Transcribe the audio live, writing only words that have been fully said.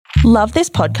Love this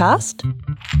podcast?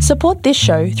 Support this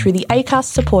show through the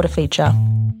Acast supporter feature.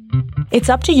 It's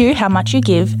up to you how much you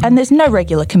give, and there's no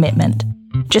regular commitment.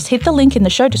 Just hit the link in the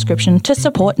show description to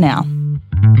support now.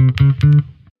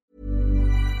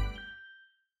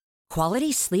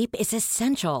 Quality sleep is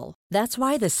essential. That's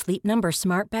why the Sleep Number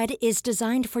Smart Bed is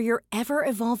designed for your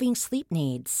ever-evolving sleep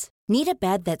needs. Need a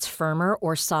bed that's firmer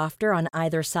or softer on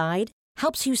either side?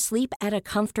 Helps you sleep at a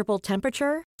comfortable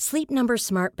temperature? Sleep Number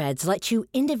Smart Beds let you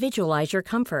individualize your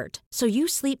comfort, so you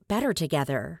sleep better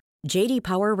together. J.D.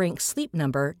 Power ranks Sleep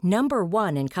Number number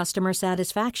 1 in customer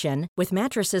satisfaction with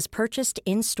mattresses purchased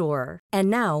in-store. And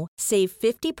now, save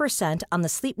 50% on the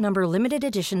Sleep Number Limited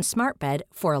Edition Smart Bed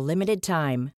for a limited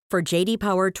time. For J.D.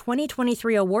 Power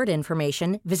 2023 award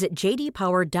information, visit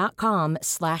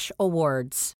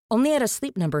jdpower.com/awards. Only at a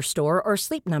Sleep Number store or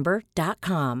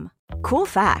sleepnumber.com. Cool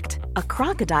fact, a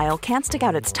crocodile can't stick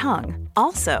out its tongue.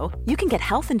 Also, you can get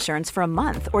health insurance for a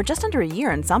month or just under a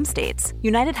year in some states.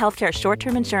 United Healthcare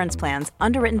short-term insurance plans,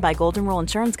 underwritten by Golden Rule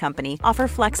Insurance Company, offer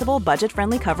flexible,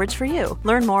 budget-friendly coverage for you.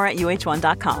 Learn more at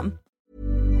uh1.com.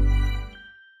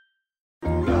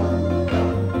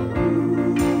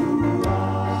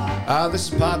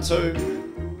 This is part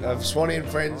 2 of Swanee and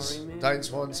Friends, Dane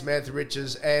Swan, Samantha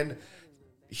Riches, and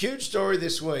huge story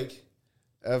this week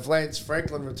of Lance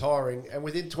Franklin retiring, and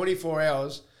within 24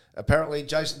 hours, apparently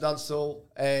Jason Dunstall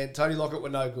and Tony Lockett were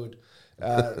no good.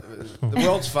 The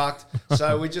world's fucked,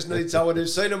 so we just need someone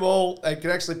who's seen them all and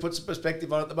can actually put some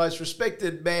perspective on it. The most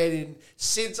respected man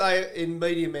since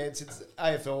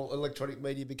AFL electronic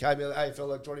media became AFL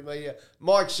electronic media,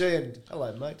 Mike Sheahan.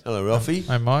 Hello, mate. Hello, Ralphie.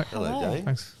 Hey, Mike. Hello, Dane.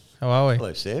 Thanks. How are we?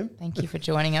 Hello, Sam. Thank you for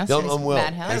joining us. I'm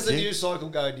well. How's the news cycle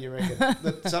going, do you reckon?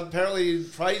 So apparently, in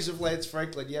praise of Lance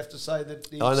Franklin, you have to say that...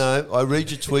 I know. I read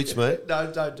your tweets, mate.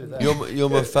 No, don't do that. You're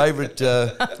my favourite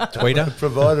Tweeter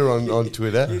provider on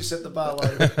Twitter. You set the bar low.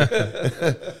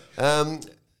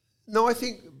 No, I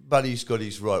think Buddy's got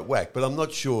his right whack, but I'm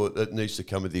not sure that needs to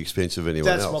come at the expense of anyone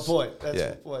else. That's my point. That's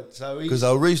my point. So because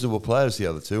they were reasonable players, the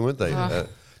other two, weren't they?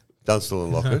 Dunstall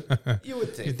and Lockett. You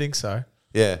would think. You think so?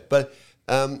 Yeah, but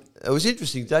it was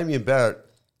interesting. Damien Barrett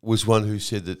was one who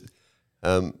said that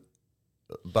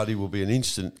Buddy will be an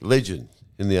instant legend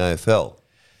in the AFL.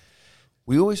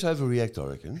 We always overreact, I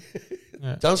reckon.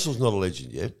 Yeah. Dunstall's not a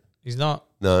legend yet. He's not?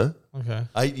 No. Okay.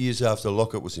 8 years after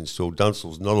Lockett was installed,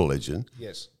 Dunstall's not a legend.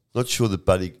 Yes. Not sure that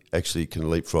Buddy actually can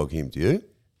leapfrog him, do you?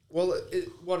 Well,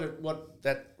 what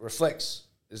that reflects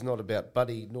is not about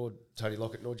Buddy, nor Tony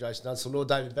Lockett, nor Jason Dunstall, nor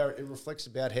David Barrett. It reflects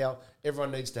about how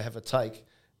everyone needs to have a take,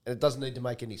 and it doesn't need to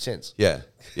make any sense. Yeah,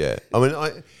 yeah. I mean,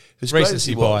 as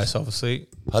Recency great as bias, obviously.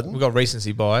 Pardon? We've got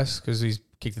recency bias because he's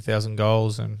kicked 1,000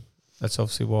 goals, and that's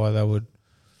obviously why they would...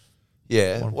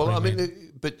 Yeah, well, I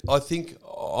mean, but I think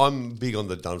I'm big on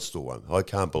the Dunstall one. I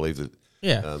can't believe that.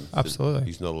 Yeah, absolutely. That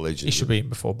he's not a legend. He should be in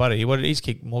before Buddy. He's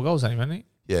kicked more goals than him, hasn't he?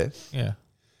 Yeah. Yeah.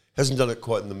 Hasn't done it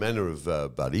quite in the manner of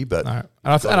Buddy, but... No.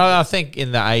 And I think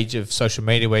in the age of social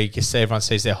media where you can see everyone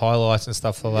sees their highlights and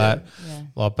stuff like that,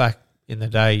 like back in the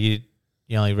day, you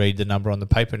only read the number on the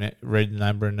paper, read the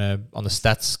number on the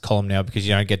stats column now because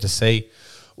you don't get to see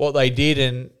what they did.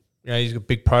 And he's got a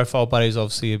big profile, but he's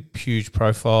obviously a huge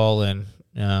profile, and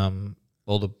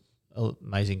all the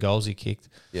amazing goals he kicked.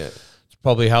 Yeah, it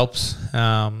probably helps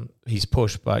his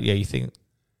push. But you think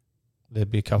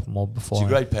there'd be a couple more before. It's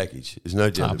a great package. There's no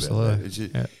doubt Absolutely.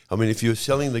 about that. I mean, if you're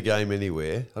selling the game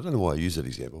anywhere, I don't know why I use that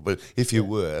example, but if you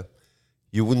were,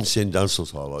 you wouldn't send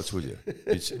Dunstall's highlights, would you?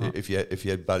 If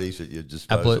you had buddies at your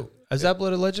disposal. Is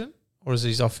Ablett a legend, or is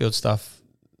his off-field stuff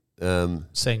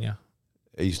senior?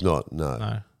 He's not.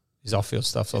 No. His off-field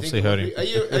stuff's obviously hurt him. Are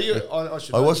you?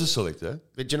 I was a selector,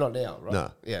 but you're not now, right?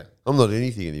 No. Yeah. I'm not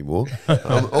anything anymore.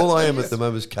 All I am at the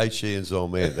moment is Kate Sheehan's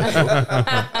old man. That's all.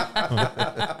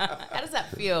 How does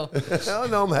that feel?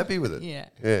 No, I'm happy with it. Yeah.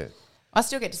 I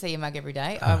still get to see your mug every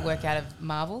day. I work out of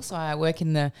Marvel, so I work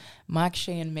in the Mike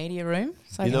Sheahan media room.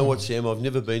 So you know what, Sam? I've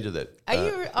never been to that. I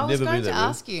was going to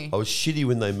ask you. I was shitty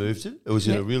when they moved it. It was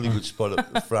in a really good spot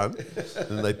at the front,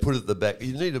 and they put it at the back.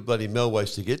 You need a bloody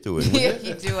Melways to get to it. Yeah,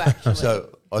 you do actually.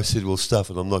 So I said, well, stuff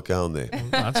it. I'm not going there.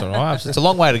 That's all right. It's a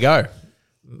long way to go.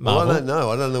 Well, I don't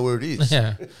know. I don't know where it is.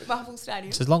 Yeah. Marvel Stadium.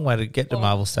 It's a long way to get to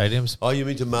Marvel Stadiums. Oh, you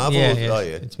mean to Marvel? Yeah. Oh,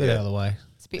 yeah. It's a bit out of the way.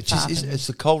 It's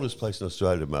the coldest place in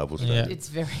Australia, Marble Stadium. It's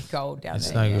very cold down there.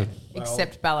 It's no good.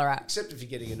 Except Ballarat. Except if you're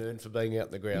getting an urn for being out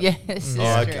in the ground. Yes, it's true.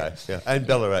 Okay. Yeah. And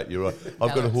Ballarat, you're right.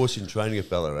 I've got a horse in training at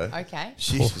Ballarat. Okay.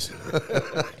 Jesus.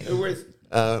 Who with?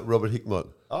 Robert Hickmott.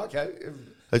 Okay.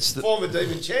 It's the former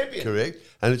Demon champion. Correct.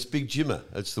 And it's Big Jimmer.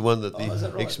 It's the one that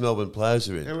the ex-Melbourne players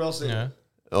are in. Who else is it?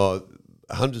 Oh,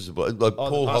 hundreds of like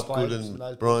Paul Hopgood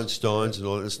and Brian Steins and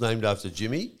all. It's named after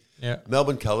Jimmy. Yeah.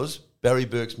 Melbourne colours, Barry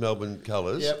Burke's Melbourne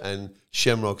colours, Yep. and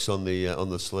shamrocks on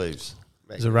the sleeves.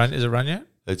 Is it run yet?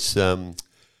 It's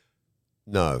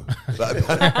no, but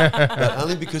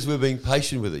only because we're being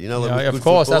patient with it. You know, like Yeah, with of good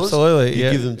course, footballers, absolutely, You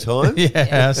yeah. give them time, Yeah,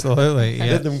 absolutely. Yeah.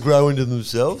 let them grow into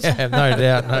themselves. Yeah, no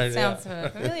doubt, no That doubt.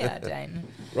 sounds familiar, Dane.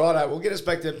 Righto, we'll get us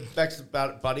back to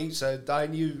Buddy. So,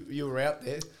 Dane, you were out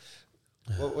there.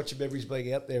 What's your memories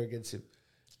being out there against him?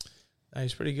 No,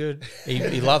 he's pretty good.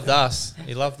 He loved us.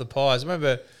 He loved the Pies. I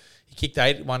remember he kicked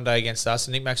 8 one day against us,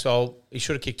 and Nick Maxwell, he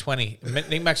should have kicked 20.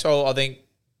 Nick Maxwell, I think,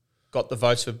 got the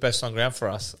votes for best on ground for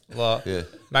us. Like, Yeah.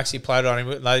 Maxie played on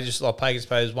him. They just like Pagans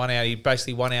players one out. He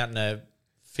basically won out in a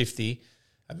 50.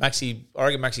 And I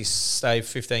reckon Maxie saved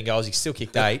 15 goals. He still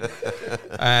kicked 8,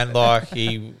 and like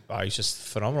he's just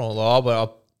phenomenal. Like,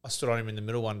 I stood on him in the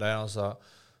middle one day, and I was like,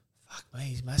 "Fuck me,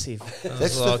 he's massive." And I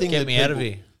That's was the like, thing. Get that me out of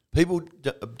here. People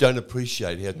don't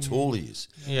appreciate how tall he is.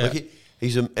 Yeah. Like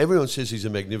everyone says he's a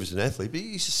magnificent athlete, but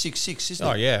he's a 6'6", isn't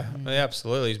Oh he? yeah,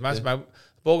 absolutely. He's massive. Mate,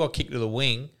 the ball got kicked to the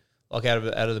wing, like out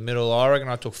of the middle. I reckon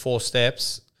I took 4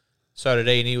 steps. So did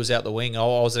he, and he was out the wing. I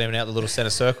wasn't even out the little centre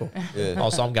circle.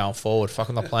 I'm going forward. Fuck,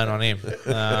 I'm not playing on him.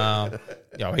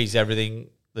 He's everything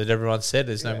that everyone said.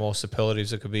 There's no more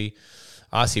superlatives that could be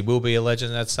asked. He will be a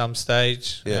legend at some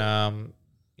stage. Yeah.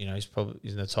 He's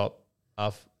in the top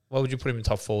half. What would you put him in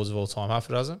top forwards of all time? Half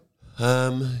a dozen?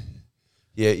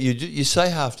 Yeah, you say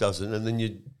half dozen, and then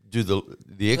you do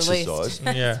the exercise.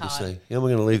 Yeah. You say, how am I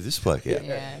going to leave this bloke out?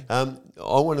 Yeah. I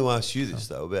want to ask you this,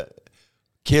 though, about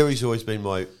Carey's always been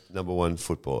my number one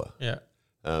footballer, Yeah.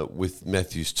 with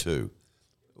Matthews too.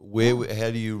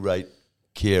 How do you rate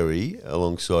Carey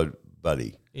alongside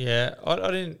Buddy? Yeah, I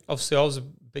didn't. Obviously, I was a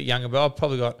bit younger, but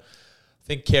I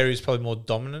think Carey was probably more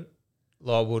dominant.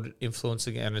 Like, would influence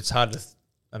again, and it's hard to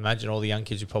imagine all the young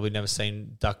kids who've probably never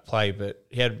seen Duck play, but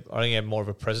I think he had more of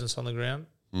a presence on the ground,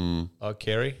 like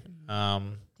Carey. Do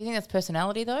you think that's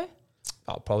personality though?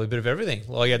 Probably a bit of everything.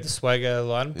 Like, he had the swagger,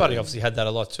 and Buddy obviously had that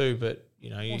a lot too. But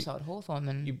Also at Hawthorn,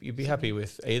 and you'd be happy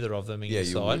with either of them in your you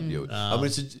side. would. I mean,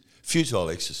 it's a futile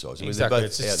exercise. I mean, Exactly, they're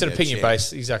both it's out an there opinion champs.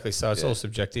 based. Exactly, so it's all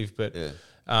subjective. But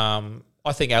Yeah.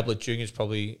 I think Ablett Jr. is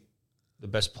probably the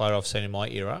best player I've seen in my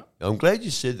era. I'm glad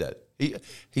you said that.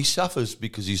 He suffers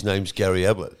because his name's Gary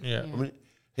Ablett. Yeah. I mean,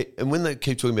 and when they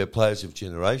keep talking about players of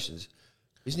generations,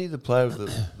 isn't he the player of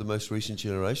the most recent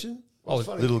generation?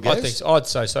 Little Gaz? I think so. I'd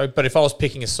say so. But if I was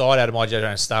picking a side out of my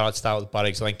generation I'd start with Buddy,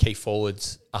 because I think key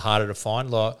forwards are harder to find.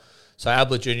 So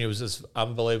Ablett Jr. was as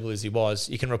unbelievable as he was.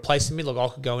 You can replace him. I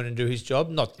could go in and do his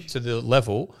job, not to the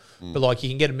level, but you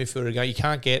can get a midfielder to go. You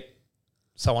can't get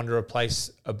someone to replace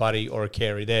a Buddy or a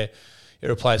Carey. They're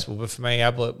irreplaceable. But for me,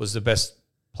 Ablett was the best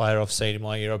player I've seen in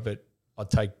my era, but I'd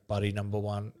take Buddy number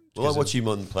one. Well, I watch him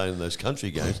on playing in those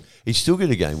country games. He'd still get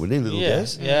a game, wouldn't he, Little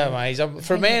Gaz? Yeah, mate.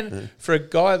 For a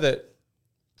guy that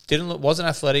wasn't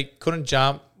athletic, couldn't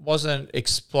jump, wasn't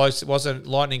explosive, wasn't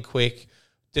lightning quick,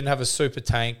 didn't have a super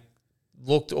tank,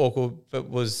 looked awkward, but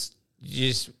you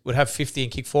just would have 50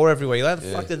 and kick 4 everywhere. How the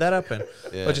fuck did that happen?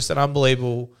 But just an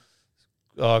unbelievable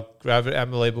gravity,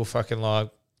 unbelievable fucking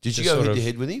Did you go head to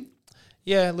head with him?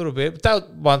 Yeah, a little bit. But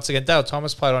Dale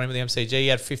Thomas played on him with the MCG. He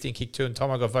had 50 and kick 2, and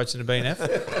Tomo got votes in the BNF.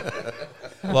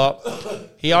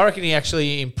 I reckon he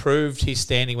actually improved his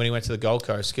standing when he went to the Gold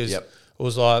Coast, because it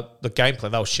was like the game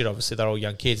plan. They were shit, obviously. They're all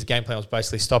young kids. The game plan was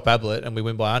basically stop Ablett and we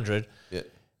win by 100. Yeah.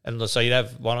 And so you'd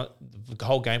have the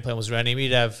whole game plan was around him.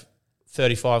 You'd have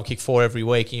 35 and kick 4 every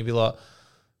week, and you'd be like,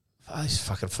 oh, he's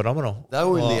fucking phenomenal. They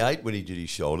were in the 8 when he did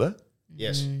his shoulder.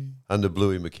 Yes. Under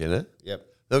Bluey McKenna. Yep.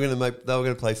 They were going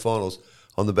to play finals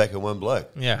on the back of one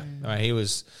bloke. Yeah, he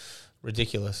was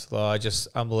ridiculous. Just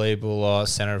unbelievable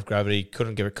center of gravity.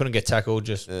 Couldn't get tackled.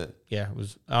 It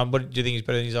was. What do you think he's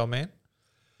better than his old man?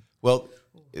 Well,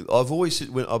 I've always said,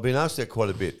 when I've been asked that quite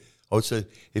a bit. I would say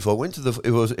if I went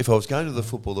to if I was going to the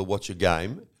football to watch a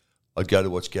game, I'd go to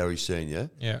watch Gary Senior.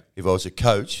 Yeah. If I was a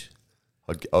coach,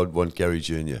 I'd want Gary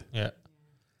Junior. Yeah.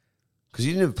 Because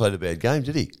he never played a bad game,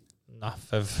 did he? No,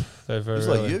 very He's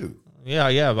like you.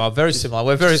 Yeah, well, very similar.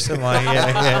 We're very similar.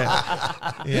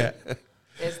 Yeah.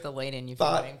 There's the lead in you've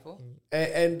been waiting for.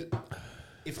 And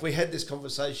if we had this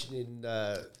conversation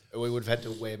we would have had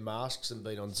to wear masks and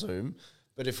been on Zoom.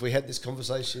 But if we had this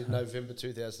conversation in November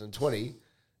 2020,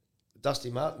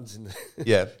 Dusty Martin's in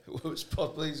there. Was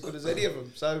probably as good as any of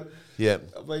them. So, I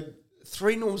mean,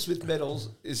 3 Norm Smith medals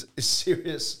is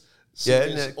serious.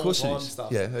 Of course it is.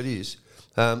 Stuff. Yeah, it is.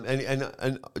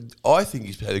 And I think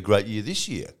he's had a great year this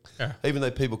year. Yeah. Even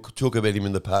though people talk about him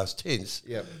in the past tense,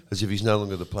 as if he's no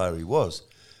longer the player he was.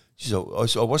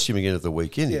 Jeez, I watched him again at the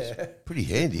weekend. He's pretty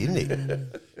handy, isn't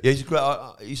he?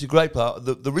 He's a great player.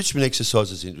 The Richmond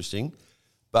exercise is interesting.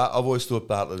 But I've always thought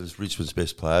Bartlett is Richmond's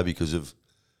best player because of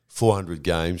 400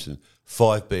 games and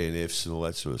 5 BNFs and all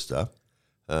that sort of stuff.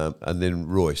 And then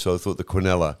Roy. So I thought the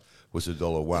Quinella was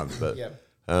 $1.01.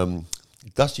 But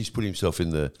Dusty's put himself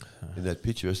in that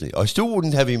picture, hasn't he? I still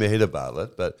wouldn't have him ahead of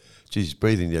Bartlett, but geez, he's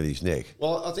breathing down his neck.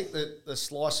 Well, I think that the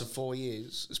slice of 4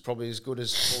 years is probably as good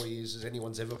as 4 years as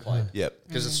anyone's ever played. Yep.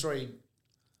 Because it's 3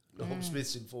 Norm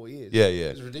Smiths in 4 years. Yeah.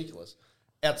 It's ridiculous.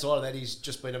 Outside of that, he's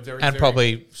just been a very, And very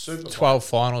probably super 12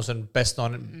 finals and best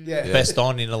on in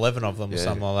 11 of them or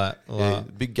something like that.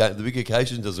 Yeah, the big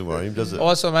occasion doesn't worry him, does it?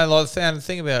 Also, man, like the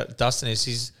thing about Dustin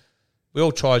is we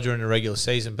all try during the regular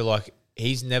season, but like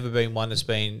he's never been one that's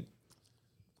been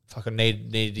fucking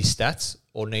needed his stats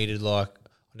or needed like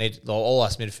all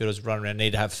us midfielders running around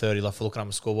need to have 30. Like for looking up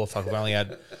a scoreboard, fuck, I've only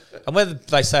had, and whether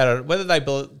they say it, whether they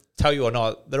tell you or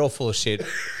not, they're all full of shit.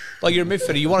 Like you're a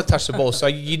midfielder, you want to touch the ball, so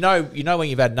you know when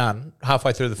you've had none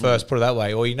halfway through the first, put it that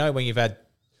way, or you know when you've had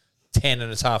 10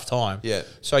 and it's half time. Yeah.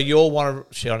 So you all want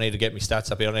to, shit, I need to get my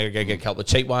stats up here. I need to go get a couple of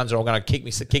cheap ones, or I'm going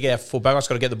to kick out full back. I've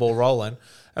got to get the ball rolling.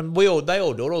 And they all do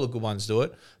it. All the good ones do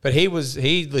it. But he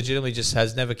legitimately just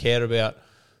has never cared about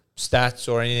stats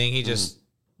or anything. He just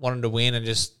wanted to win and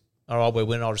just, all right, we're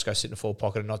winning. I'll just go sit in the forward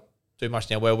pocket and not do much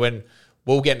now. Where when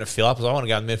we're getting a fill up, I want to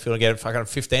go in the midfield and get fucking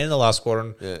 15 in the last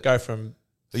quarter and go from.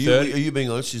 Are you being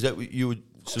honest? Is that what you would?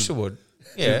 Of course you would.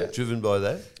 Yeah. Driven by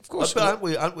that? Of course. Aren't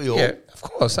we all? Yeah, of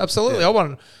course. Absolutely.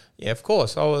 Yeah. Of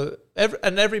course.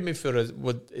 Every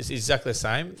midfielder is exactly the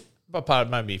same. But part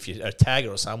of maybe if you're a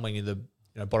tagger or something, when you're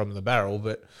the bottom of the barrel,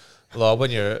 but like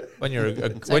when you're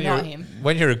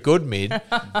a good mid,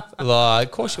 like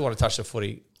of course you want to touch the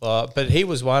footy. But he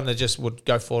was one that just would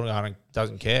go forward and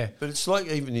doesn't care. But it's like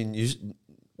even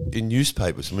in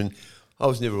newspapers. I mean, I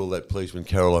was never all that pleased when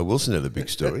Caroline Wilson had a big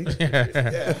story. You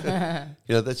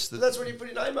know, that's what you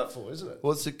put your name up for, isn't it?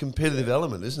 Well, it's a competitive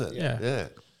element, isn't it? Yeah.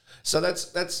 So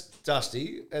that's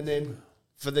Dusty, and then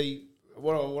for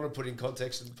what I want to put in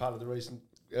context and part of the reason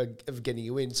of getting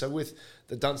you in. So with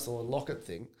the Dunstall and Lockett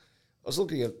thing, I was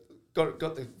looking at got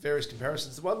the various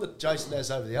comparisons. The one that Jason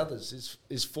has over the others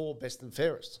is for best and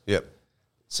fairest. Yep.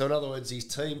 So in other words, his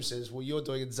team says, "Well, you're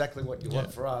doing exactly what you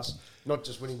want for us, not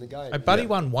just winning the game." Hey, Buddy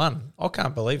won one. I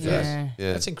can't believe that.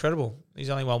 Yeah. That's incredible. He's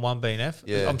only won one BNF.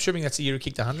 Yeah. I'm assuming that's the year he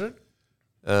kicked 100.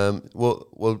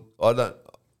 Well, I don't.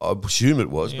 I assume it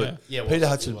was, but Yeah, Peter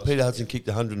Hudson kicked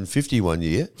 150 one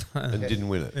year and didn't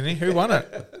win it. And who won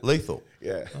it? Lethal.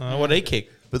 Yeah. What did he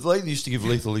kick? But they used to give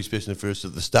Lethal his best and first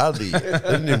at the start of the year.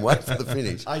 They didn't even wait for the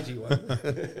finish.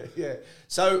 81. Yeah.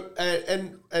 So,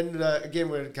 and again,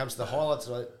 when it comes to the highlights,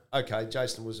 okay,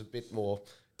 Jason was a bit more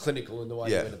clinical in the way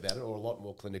he went about it, or a lot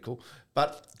more clinical.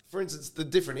 But, for instance, the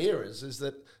different eras is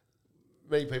that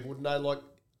many people would know, like,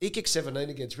 he kicked 17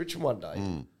 against Richmond one day,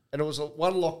 and it was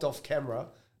one locked off camera.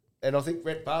 And I think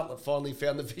Rhett Bartlett finally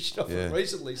found the vision of it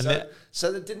recently.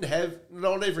 So that didn't have,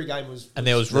 not every game was. And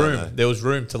there was room. No. There was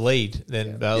room to lead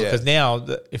then. Because now,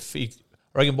 if he,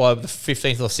 I reckon by the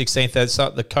 15th or 16th,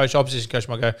 the opposition coach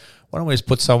might go, why don't we just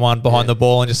put someone behind the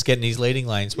ball and just get in his leading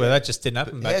lanes? Where that just didn't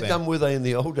happen back then. How dumb were they in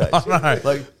the old days? I know.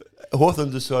 Like,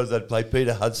 Hawthorn decided they'd play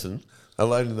Peter Hudson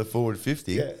alone in the forward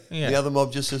 50. Yeah. Yeah. The other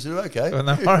mob just says, okay. Well,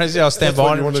 no, I'll stand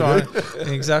behind him and try.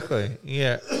 Exactly.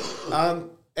 Yeah.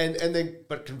 And then,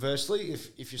 but conversely,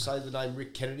 if you say the name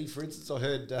Rick Kennedy, for instance, I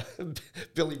heard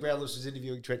Billy Brownless was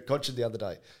interviewing Trent Cotchin the other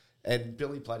day, and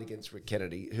Billy played against Rick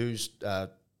Kennedy, who's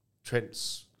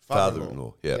Trent's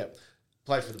father-in-law. Yeah.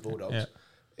 Played for the Bulldogs. Yeah.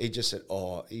 He just said,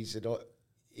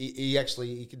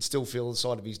 he can still feel the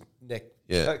side of his neck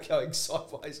going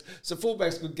sideways. So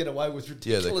fullbacks could get away with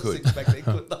ridiculous things back then,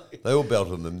 couldn't they? They all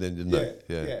belted them then, didn't they?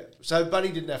 Yeah. So Buddy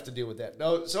didn't have to deal with that.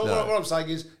 No. What I'm saying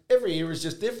is every year is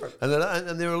just different. And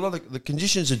there are a lot of, the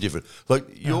conditions are different. Like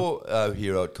your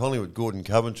hero at Collingwood, Gordon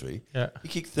Coventry, he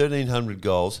kicked 1,300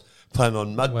 goals, playing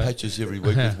on mud patches every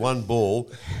week with one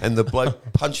ball, and the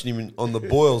bloke punching him on the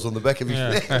boils on the back of his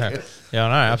neck. Yeah, I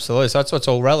know, absolutely. So that's what's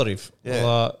all relative. Yeah.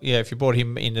 Well, if you brought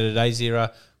him into today's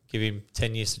era, give him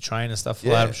 10 years to train and stuff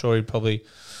like that, I'm sure he'd probably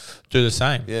do the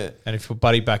same. Yeah. And if you put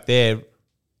Buddy back there,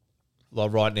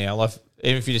 like right now, like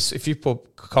even if you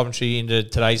put Coventry into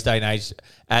today's day and age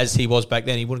as he was back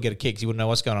then, he wouldn't get a kick 'cause he wouldn't know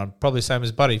what's going on. Probably the same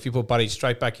as Buddy. If you put Buddy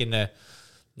straight back into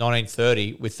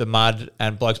 1930 with the mud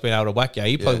and blokes being able to whack you,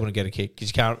 he probably wouldn't get a kick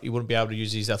because you wouldn't be able to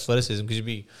use his athleticism because you'd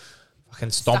be fucking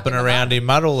stomping around in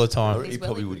mud all the time. He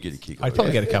probably would get a kick. I'd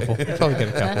probably get a couple.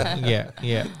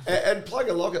 Yeah. And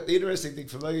plugging Lockett, the interesting thing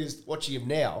for me is watching him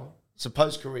now. So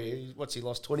post-career, what's he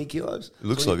lost, 20 kilos? It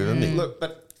looks like it, doesn't he? Look,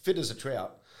 but fit as a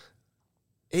trout.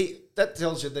 That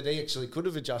tells you that he actually could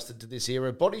have adjusted to this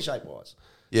era body shape-wise.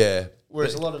 Yeah.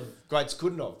 Whereas a lot of greats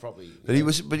couldn't have, probably. But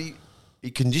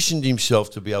he conditioned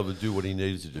himself to be able to do what he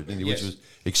needed to do, didn't he? Yes. Which was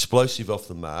explosive off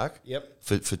the mark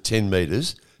for 10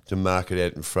 metres to mark it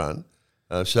out in front.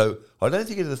 So I don't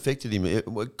think it had affected him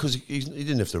because he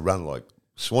didn't have to run like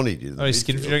Swanee did. Do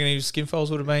you reckon his skin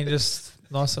folds would have been just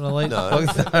nice and elite? No.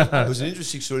 It was an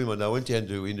interesting story. I went down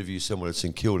to interview someone at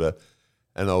St Kilda,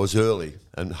 and I was early,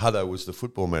 and Hutto was the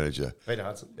football manager. Peter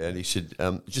Hudson. And he said,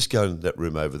 just go in that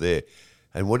room over there.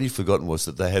 And what he'd forgotten was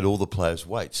that they had all the players'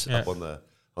 weights up on the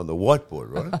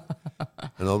whiteboard, right?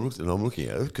 And I'm looking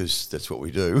at it because that's what we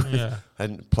do. Yeah.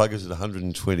 And Plugger's at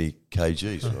 120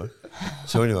 kgs, right?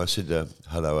 So anyway, I said,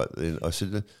 Hutto, I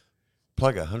said,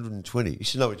 Plugger, 120. He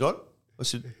said, no, he's not. I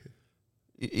said,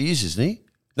 he is, isn't he?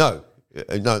 No,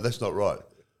 that's not right.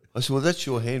 I said, well, that's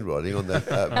your handwriting on that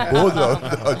board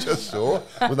that I just saw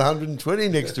with 120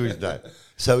 next to his name.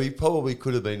 So he probably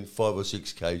could have been 5 or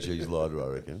 6 kgs lighter, I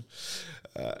reckon.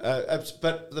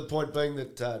 But the point being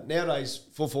that nowadays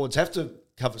full forwards have to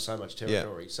cover so much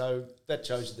territory. Yeah. So that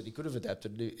shows that he could have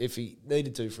adapted if he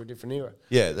needed to for a different era.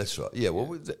 Yeah, that's right. Yeah, well,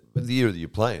 with the era that you're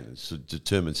playing, it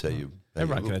determines how you...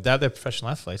 Everyone can adapt. They're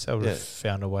professional athletes. They would have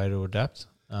found a way to adapt,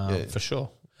 for sure.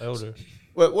 They all do.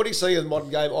 Well, what do you see in the modern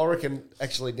game? I reckon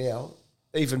actually now,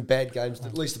 even bad games,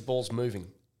 at least the ball's moving,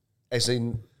 as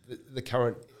in the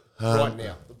current right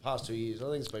now, the past 2 years. I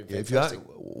think it's been fantastic.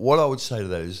 What I would say to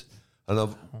that is, and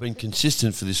I've been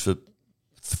consistent for this for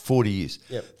 40 years,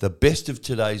 the best of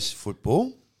today's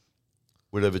football,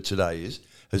 whatever today is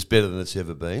better than it's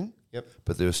ever been,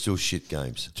 but there are still shit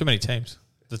games. Too many teams.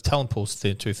 The talent pool's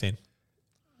too thin.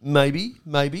 Maybe.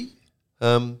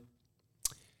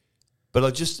 But I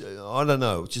don't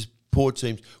know, just poor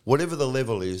teams. Whatever the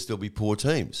level is, there'll be poor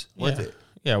teams, won't there?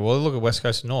 Yeah, well, look at West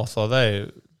Coast and North.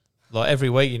 Like every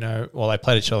week, they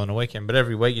played each other on the weekend, but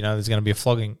every week, there's going to be a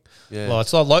flogging. Yeah.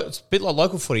 It's a bit like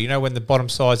local footy, when the bottom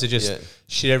sides are just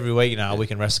shit every week. We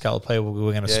can rest a couple of people,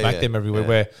 we're going to smack them every week.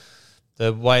 Where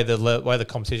the way the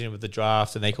competition with the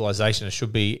draft and equalisation, it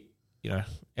should be,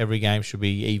 every game should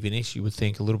be even-ish. You would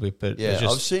think a little bit, but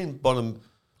I've seen bottom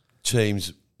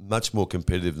teams much more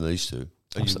competitive than these two.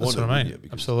 And that's what I mean.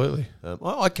 Absolutely.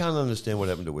 I can't understand what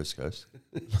happened to West Coast.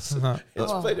 It's been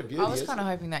a beauty. I was kind of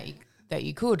hoping that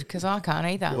you could, because I can't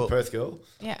either. You're a Perth girl.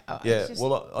 Yeah.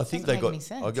 Well, I think they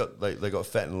got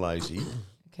fat and lazy.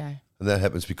 Okay. And that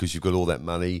happens because you've got all that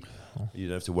money. You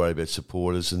don't have to worry about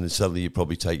supporters, and then suddenly you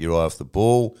probably take your eye off the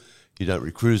ball. You don't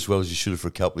recruit as well as you should have for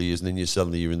a couple of years, and then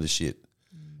you're in the shit.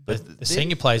 But the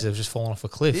senior players have just fallen off a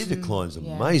cliff. Their decline's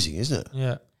amazing, isn't it?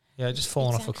 Yeah. Yeah, just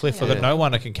falling off a cliff. I've got no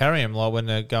one that can carry him when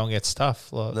they're going gets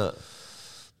tough. No.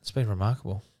 It's been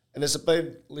remarkable. And there's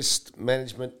been list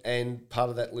management, and part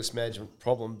of that list management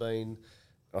problem being,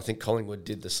 I think Collingwood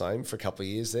did the same for a couple of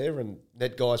years there, and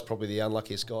that guy's probably the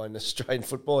unluckiest guy in Australian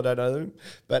football. I don't know him,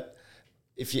 but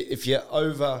if you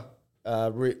over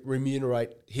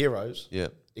remunerate heroes,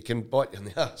 it can bite you in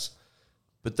the ass.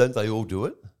 But don't they all do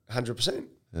it? 100%.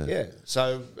 Yeah.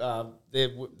 So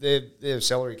they're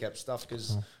salary cap stuff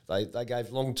because they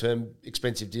gave long-term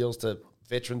expensive deals to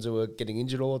veterans who are getting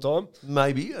injured all the time.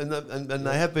 Maybe, and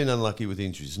they have been unlucky with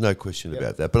injuries, no question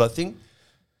about that. But I think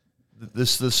the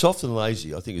soft and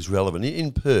lazy, I think, is relevant.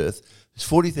 In Perth, there's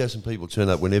 40,000 people turn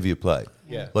up whenever you play.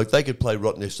 Yeah. Like they could play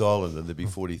Rottnest Island and there'd be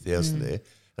 40,000 there,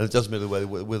 and it doesn't matter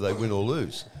whether they win or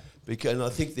lose. And I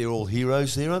think they're all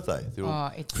heroes there, aren't they? They're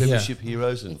all premiership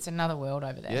heroes. And it's another world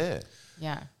over there. Yeah.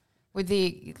 Yeah. With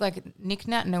Nick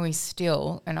Natanui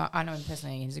still, and I know him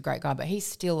personally, he's a great guy, but he's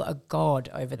still a god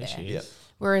over there. Yeah.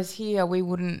 Whereas here, we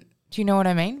wouldn't, do you know what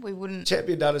I mean? We wouldn't.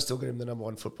 Champion data still got him the number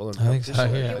one footballer in the I think so,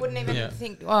 competition. yeah. You wouldn't even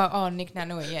think, oh, Nick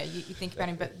Natanui, you think about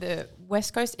him, but the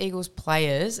West Coast Eagles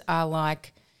players are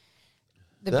like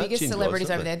the They're biggest chin celebrities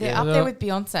guys, over there. aren't they? They're up there with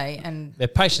Beyonce and... Their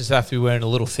patients have to be wearing a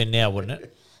little thin now, wouldn't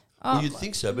it? Well, you'd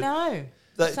think so, but no,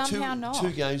 somehow not.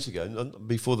 2 games ago,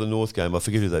 before the North game, I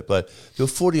forget who they played, there were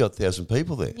 40,000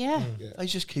 people there. Yeah. They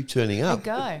just keep turning They up.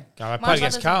 go. They played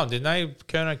against Carlton, didn't they?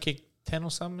 Kerno kicked 10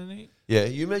 or something, didn't he? Yeah,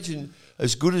 you imagine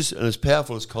as good as and as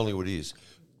powerful as Collingwood is.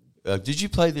 Did you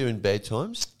play there in bad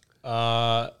times?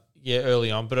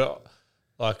 Early on, but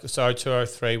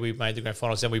 2003 we made the grand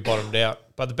finals, then we bottomed out.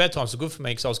 But the bad times were good for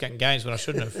me because I was getting games when I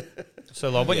shouldn't have.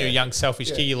 So when you're a young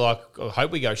selfish kid, you're like, I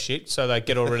hope we go shit. So they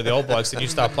get all rid of the old blokes and you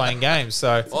start playing games.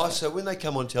 So so when they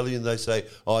come on telly and they say,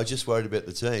 I just worried about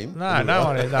the team. No,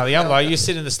 the young bloke, you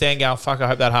sit in the stand going, fuck, I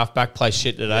hope that half back plays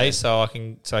shit today. So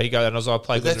he goes, and as I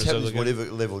play But good that's happens reserve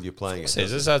whatever level you're playing at.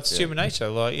 it's human nature.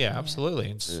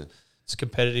 Absolutely. It's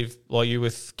competitive, like you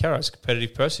with Caro, it's a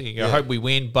competitive person. You go, I hope we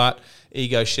win, but he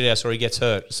goes shit house or he gets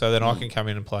hurt. So then I can come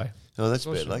in and play. Oh, that's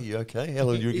bad luck. You okay? How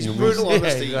long do you reckon His you'll brutal miss?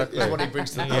 honesty is what he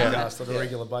brings to the podcast on a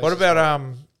regular basis. What about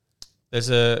There's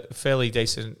a fairly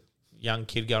decent young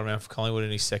kid going around for Collingwood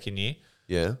in his second year.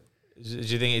 Yeah. Do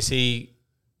you think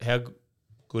how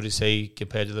good is he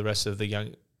compared to the rest of the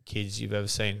young kids you've ever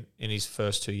seen in his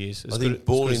first 2 years? I think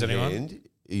ball in hand,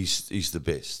 he's the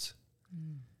best.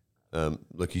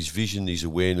 Like his vision, his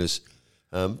awareness.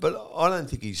 But I don't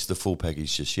think he's the full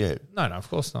package just yet. No, of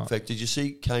course not. In fact, did you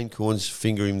see Kane Corns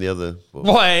finger him the other?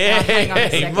 Why, Hang on a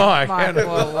second. Mike.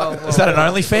 Whoa. Is that an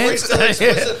OnlyFans? Excuse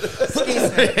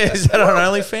me. Is that on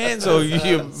OnlyFans or you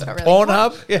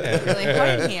Pornhub? Yeah. Really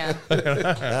hot in here.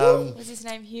 Was his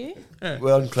name Hugh?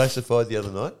 Well, unclassified the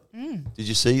other night. Did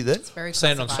you see that? It's very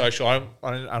Seen it on classified. social.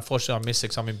 Unfortunately, I missed it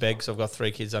because I'm in bed because I've got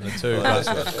 3 kids under 2. Oh, that's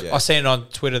right, yeah. I seen it on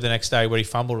Twitter the next day where he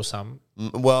fumbled or something.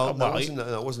 Well, no,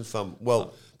 it wasn't fumble.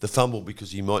 Well, the fumble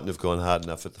because he mightn't have gone hard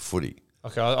enough at the footy.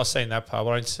 Okay, I've seen that part.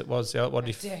 What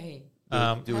did he? Dare he?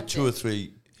 There were 2 or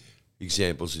 3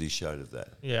 examples that he showed of that.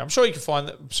 Yeah, I'm sure you can find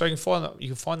that. So you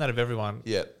can find that of everyone.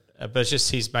 Yeah. But it's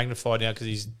just he's magnified now because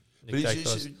he's.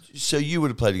 So you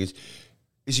would have played against.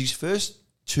 Is his first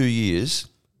 2 years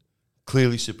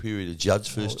clearly superior to Judd's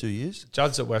first 2 years?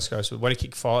 Judd's at West Coast. When he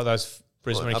kicked 5, those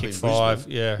Brisbane, Well, he up kicked in 5.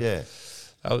 Brisbane. Yeah. Yeah.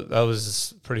 That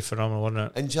was pretty phenomenal, wasn't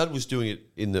it? And Judd was doing it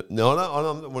in the... No, I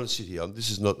don't want to sit here. This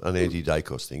is not an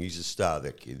anti-Dacos thing. He's a star,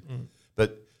 that kid.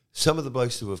 But some of the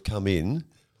blokes who have come in,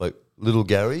 like Little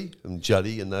Gary and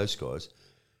Juddy and those guys,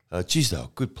 geez, they were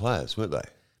good players, weren't they?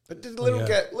 But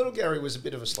Little Gary was a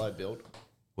bit of a slow build.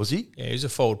 Was he? Yeah, he was a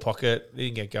forward pocket. He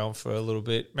didn't get going for a little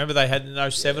bit. Remember they had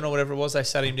in 07 or whatever it was, they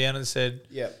sat him down and said,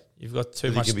 Yeah. you've got too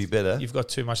But he much... can be better. You've got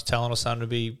too much talent or something to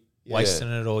be wasting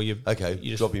it or you... Okay,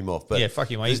 you drop him off. But yeah, fuck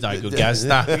him. He's no good, Gaz.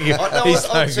 No, he's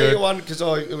I'll no tell you good. one because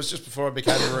it was just before I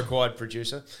became a required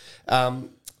producer. Tom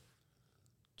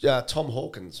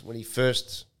Hawkins, when he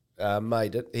first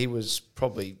made it, he was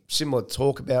probably similar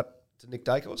talk about to Nick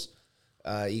Dacos.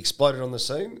 He exploded on the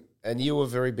scene, and you were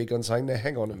very big on saying, now,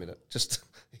 hang on a minute. Just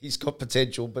he's got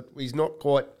potential, but he's not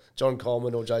quite John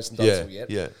Coleman or Jason Dunstall yet.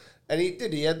 Yeah. And he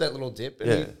did. He had that little dip.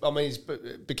 And he's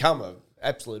become an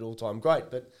absolute all-time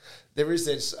great. But there is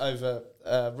this over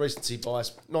recency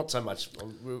bias, not so much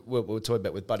we're talking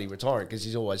about with Buddy retiring because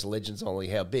he's always a legend's only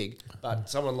how big. But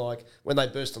someone like, when they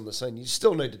burst on the scene, you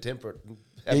still need to temper it.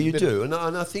 Yeah, you do. And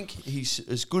I think he's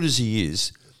as good as he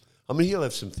is. I mean, he'll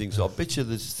have some things. I bet you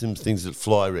there's some things that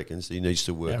Fly reckons he needs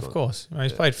to work on. Yeah, of course. I mean,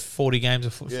 he's played 40 games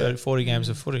of 40 games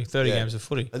of footy, 30 games of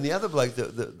footy. And the other bloke,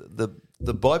 the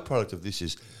byproduct of this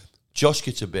is Josh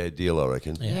gets a bad deal, I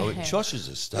reckon. Yeah. I mean, Josh is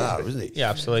a star, isn't he? Yeah,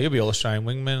 absolutely. He'll be All-Australian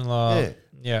wingman.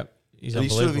 He's and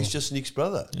unbelievable. he's just Nick's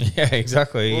brother. Yeah,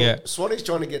 exactly. Well, yeah. Swanee's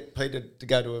trying to get Peter to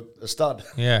go to a stud.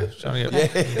 Yeah, trying to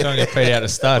get Pete out of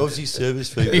stud. What was his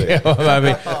service fee there? Yeah, well,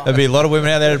 maybe there'd be a lot of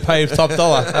women out there to pay top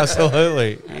dollar.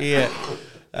 Absolutely. Yeah.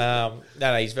 No,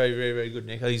 he's very, very, very good,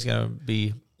 Nick. He's going to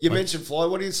be. You mentioned Fly.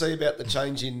 What do you see about the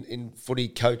change in footy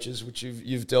coaches, which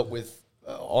you've dealt with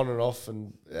on and off,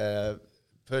 and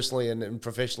personally and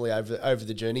professionally over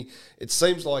the journey? It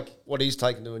seems like what he's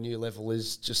taken to a new level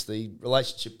is just the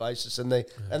relationship basis and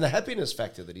the happiness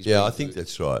factor that he's. Yeah, I think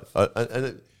that's right.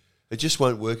 And it just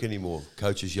won't work anymore.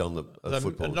 Coaches yelling at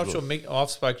football. I'm not sure Mick. I've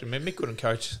spoken to him. Mick couldn't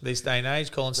coach this day and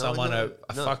age. Calling someone a no.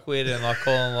 fuckwit and like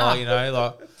calling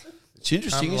like. It's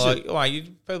interesting, like, isn't it? oh,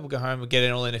 people go home and get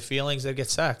in all in their feelings. They get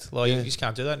sacked. Like you just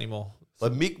can't do that anymore.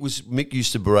 Like Mick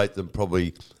used to berate them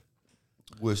probably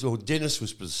worse. Or Dennis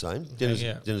was the same.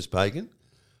 Dennis Pagan.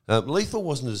 Lethal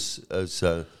wasn't as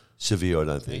severe, I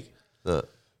don't think. No.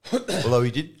 Although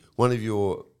he did one of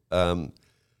your when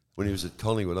he was at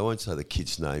Collingwood. I won't say the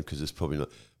kid's name because it's probably not.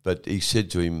 But he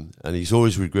said to him, and he's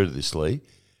always regretted this, Lee.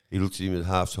 He looked at him at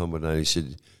halftime one day and he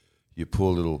said, "You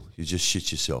poor little, you just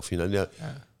shit yourself." You know now.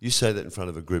 Yeah. You say that in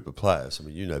front of a group of players. I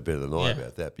mean, you know better than I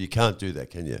about that, but you can't do that,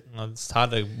 can you? No, it's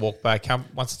hard to walk back. You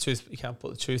can't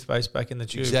put the toothpaste back in the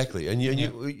tube. Exactly, and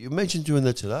you imagine doing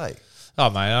that today.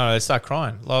 Oh mate, no, they start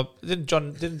crying. Like,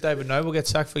 didn't David Noble get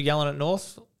sacked for yelling at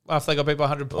North after they got beat by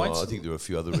 100 points? I think there were a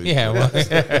few other reasons. Yeah, well,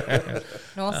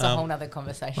 North's a whole nother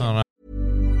conversation. Oh, no.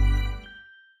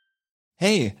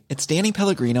 Hey, it's Danny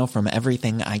Pellegrino from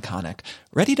Everything Iconic.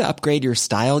 Ready to upgrade your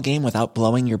style game without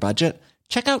blowing your budget?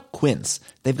 Check out Quince.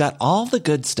 They've got all the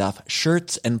good stuff,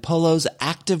 shirts and polos,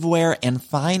 activewear, and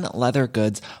fine leather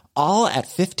goods, all at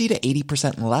 50 to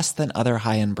 80% less than other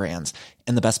high-end brands.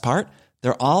 And the best part?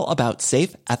 They're all about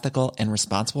safe, ethical, and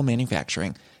responsible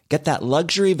manufacturing. Get that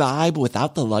luxury vibe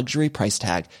without the luxury price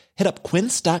tag. Hit up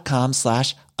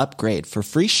quince.com/upgrade for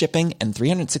free shipping and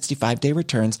 365-day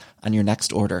returns on your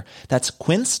next order. That's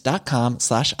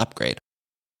quince.com/upgrade.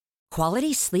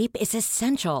 Quality sleep is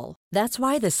essential. That's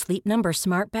why the Sleep Number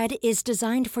Smart Bed is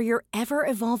designed for your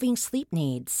ever-evolving sleep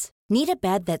needs. Need a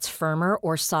bed that's firmer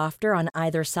or softer on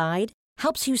either side?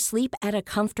 Helps you sleep at a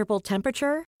comfortable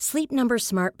temperature? Sleep Number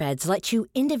Smart Beds let you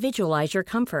individualize your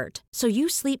comfort so you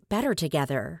sleep better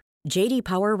together. JD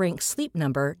Power ranks Sleep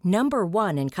Number number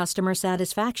 1 in customer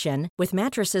satisfaction with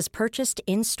mattresses purchased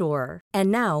in-store. And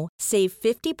now, save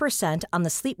 50% on the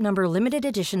Sleep Number Limited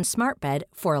Edition Smart Bed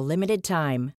for a limited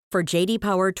time. For JD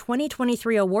Power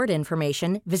 2023 award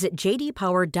information, visit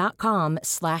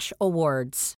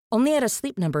jdpower.com/awards. Only at a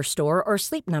Sleep Number store or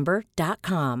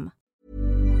sleepnumber.com.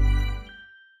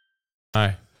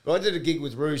 No. Well, I did a gig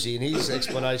with Roosie, and his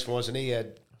explanation was, and he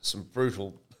had some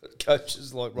brutal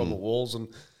coaches like Robert Walls and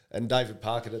David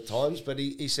Parker at times, but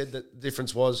he said that the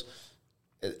difference was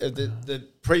the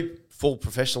pre-full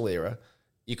professional era,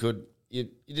 you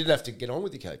didn't have to get on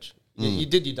with your coach. You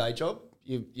did your day job.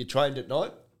 You trained at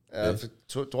night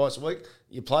for twice a week.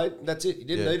 You played, and that's it. You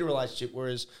didn't need a relationship,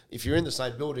 whereas if you're in the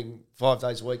same building 5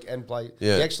 days a week and play,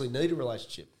 you actually need a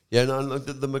relationship. Yeah, no,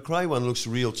 the McRae one looks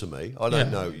real to me. I don't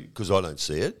know because I don't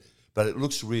see it, but it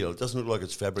looks real. It doesn't look like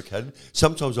it's fabricated.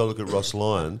 Sometimes I look at Ross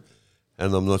Lyon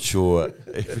and I'm not sure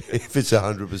if it's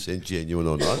 100% genuine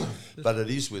or not, but it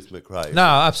is with McRae. No,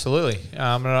 absolutely.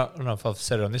 I don't know if I've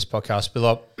said it on this podcast,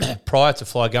 but like prior to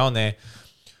Fly going there,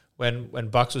 when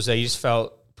Bucks was there, you just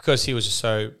felt, because he was just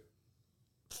so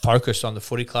focused on the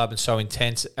footy club and so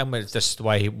intense, and it's just the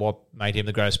way what made him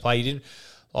the greatest player.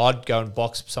 I'd go and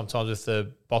box sometimes with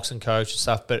the boxing coach and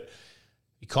stuff, but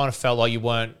you kind of felt like you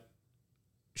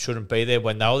shouldn't be there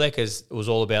when they were there because it was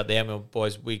all about them. And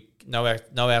boys, no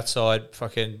outside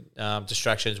fucking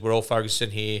distractions. We're all focused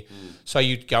in here. So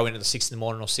you'd go in at the 6 in the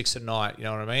morning or 6 at night. You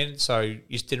know what I mean? So you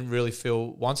just didn't really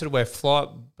feel wanted. Where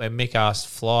Mick asked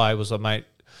Fly was like, mate,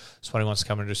 Swanee wants to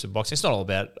come and do some boxing. It's not all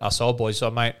about us old boys. So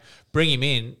mate, bring him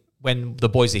in when the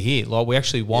boys are here. Like we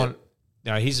actually want.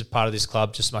 You know, he's a part of this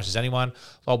club just as much as anyone.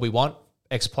 Like we want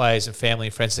ex-players and family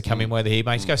and friends to come in where they're here.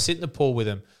 Mate, go sit in the pool with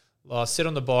him. Like, sit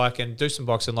on the bike and do some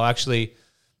boxing. Like actually,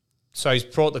 so he's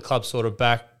brought the club sort of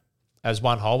back as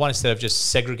one whole one instead of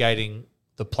just segregating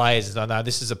the players. No,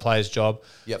 this is a player's job.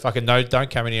 Fucking no,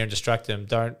 don't come in here and distract them.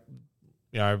 Don't,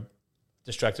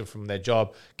 distract them from their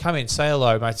job. Come in, say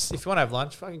hello, mate. If you want to have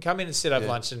lunch, fucking come in and sit, have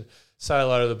lunch and say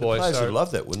hello to the boys. Players would love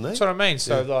that, wouldn't they? That's what I mean.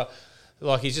 So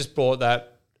like he's just brought that.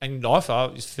 And I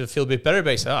feel a bit better about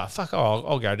it. He said,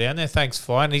 I'll go down there. Thanks,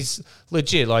 fine. He's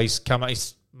legit. Like he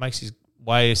makes his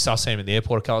way. I seen him in the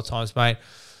airport a couple of times, mate.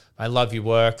 I love your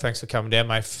work. Thanks for coming down,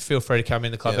 mate. Feel free to come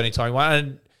in the club anytime you want.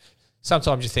 And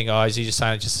sometimes you think, is he just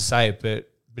saying it just to say it? But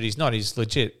he's not. He's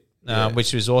legit,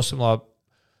 which was awesome. Like,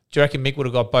 do you reckon Mick would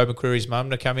have got Bo McCreary's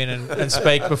mum to come in and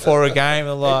speak before a game?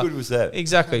 And how good was that?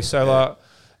 Exactly. So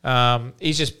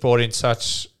he's just brought in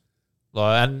such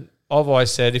and I've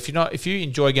always said if you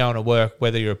enjoy going to work,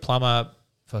 whether you're a plumber,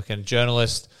 fucking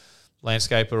journalist,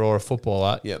 landscaper, or a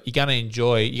footballer, you're gonna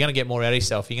enjoy. You're gonna get more out of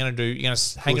yourself. You're gonna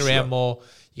hang around more.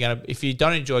 If you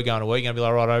don't enjoy going to work, you're gonna be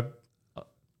like, right,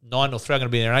 9 or 3, I'm gonna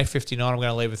be there at 8:59. I'm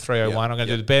gonna leave at 3:01. I'm gonna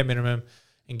do the bare minimum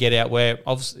and get out. Where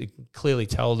obviously clearly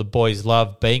tell the boys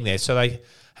love being there, so they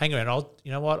hang around.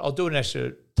 I'll do an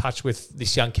extra touch with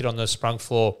this young kid on the sprung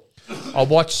floor. I'll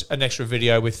watch an extra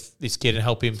video with this kid and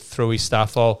help him through his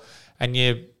stuff. And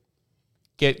you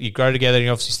grow together and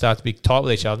you obviously start to be tight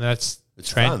with each other. And it's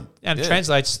fun. And it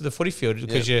translates to the footy field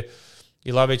because you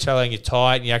love each other and you're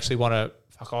tight and you actually want to,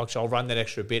 I'll run that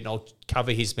extra bit and I'll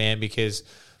cover his man because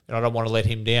I don't want to let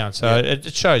him down. So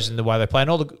it shows in the way they play.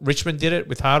 And Richmond did it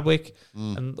with Hardwick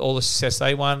and all the success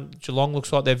they won. Geelong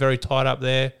looks like they're very tight up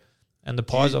there. And the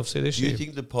Pies obviously this year. Do you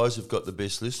think the Pies have got the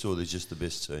best list or they're just the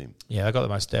best team? Yeah, they've got the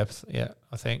most depth,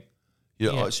 I think.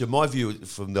 So my view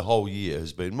from the whole year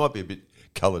might be a bit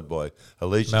coloured by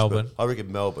allegiance. Melbourne. But I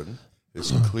reckon Melbourne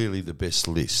is clearly the best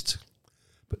list.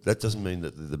 But that doesn't mean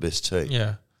that they're the best team.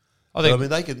 Yeah. I mean,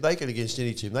 they can against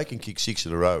any team, they can kick 6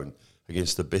 in a row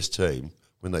against the best team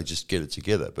when they just get it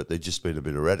together. But they've just been a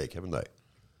bit erratic, haven't they?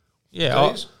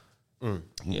 Yeah.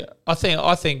 Yeah. I think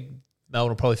Melbourne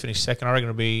will probably finish second. I reckon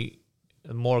it'll be,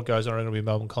 the more it goes on, I reckon it'll be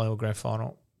Melbourne Collingwood grand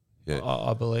final. Yeah.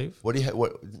 I believe.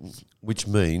 Which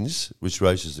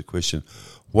raises the question,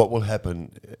 what will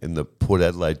happen in the Port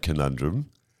Adelaide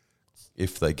conundrum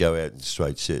if they go out in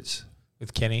straight sets?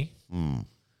 With Kenny?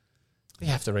 They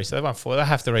have to re-sign. They won 4. They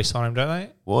have to re-sign him, don't they?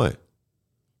 Why?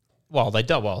 Well, they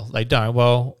don't. Well,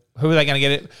 who are they going to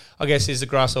get it? I guess, is the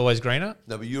grass always greener?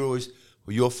 No, but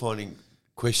you're finding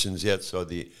questions outside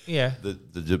the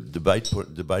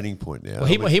debating point now. Well,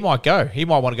 he might go. He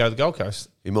might want to go to the Gold Coast.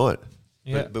 He might.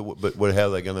 Yeah. But how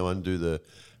are they going to undo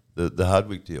the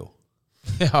Hardwick deal?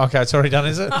 Okay, it's already done,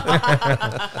 is it? On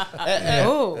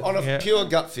a pure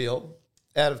gut feel,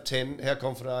 out of 10, how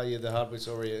confident are you the Hardwick's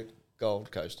already at Gold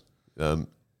Coast?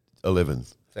 11.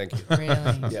 Thank you. Really?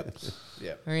 Yep.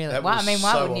 Really? That Well, I was mean,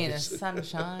 why so wouldn't you? The obvious. sun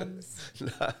shines.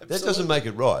 That doesn't make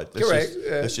it right. That's Correct, Just,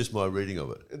 yeah. That's just my reading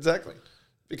of it. Exactly.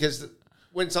 Because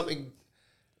when something...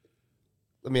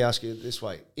 Let me ask you this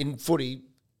way. In footy,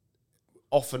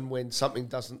 often when something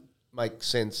doesn't make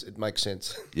sense, it makes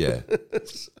sense. Yeah.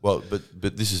 Well,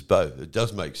 but this is both. It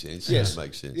does make sense. Yes. It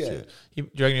makes sense. Yeah. Yeah. Do you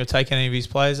reckon you'll take any of his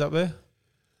players up there?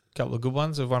 A couple of good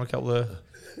ones. Have won a couple of.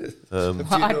 Well,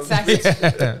 I'd say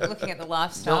looking at the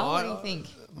lifestyle, what do you think?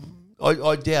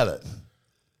 I doubt it. I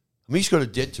mean, he's got a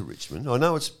debt to Richmond. I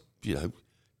know it's,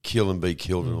 kill and be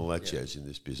killed and all that jazz in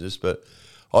this business, but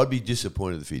I'd be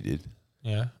disappointed if he did.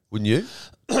 Yeah. Wouldn't you?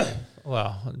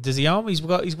 Well, does he owe him? He's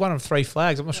won him 3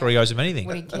 flags. I'm not sure he owes him anything.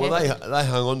 Would he care? Well, they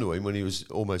hung on to him when he was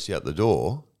almost out the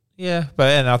door. Yeah,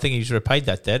 and I think he's repaid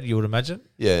that debt. You would imagine.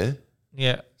 Yeah.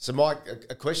 Yeah. So, Mike,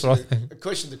 a question What I think. a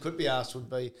question that could be asked would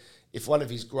be if one of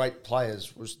his great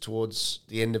players was towards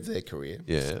the end of their career.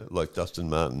 Yeah, like Dustin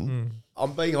Martin.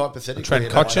 I'm being hypothetical. Trent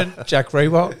here, Cotchin, Jack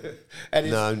Rewalt. and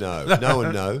if, No,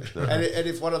 no. And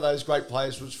if one of those great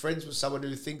players was friends with someone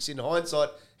who thinks in hindsight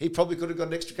he probably could have got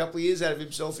an extra couple of years out of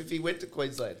himself if he went to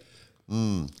Queensland.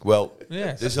 Well,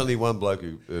 Yes. there's only one bloke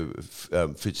who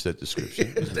fits that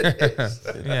description.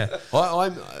 Yeah.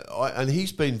 And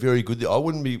he's been very good. I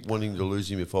wouldn't be wanting to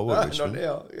lose him if I were Not Richmond.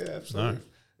 now. Yeah, absolutely.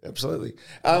 Absolutely.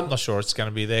 I'm not sure it's going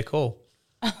to be their call.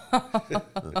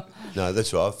 No,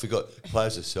 that's right. I forgot.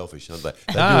 Players are selfish, aren't they?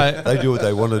 No. They do what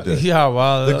they want to do. Yeah,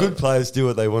 well, The good players do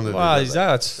what they want to Well, do. don't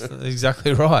that's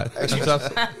exactly right.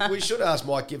 We should ask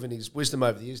Mike, given his wisdom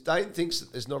over the years. Dane thinks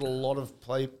that there's not a lot of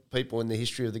people in the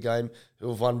history of the game who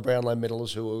have won Brownlow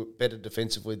medals who are better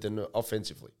defensively than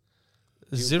offensively.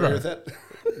 Do you Zero. agree with that?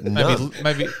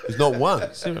 Maybe There's not one.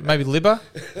 maybe Libba.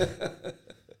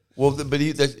 Well, but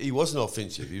he wasn't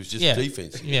offensive. He was just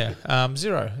defensive. Yeah,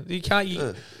 0. You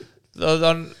can't.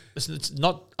 It's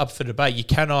not up for debate. You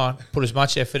cannot put as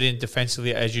much effort in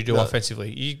defensively as you do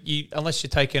offensively. You unless you're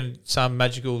taking some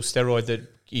magical steroid that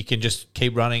you can just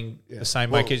keep running the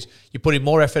same way. Because you put in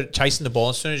more effort chasing the ball.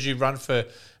 As soon as you run for and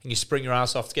you sprint your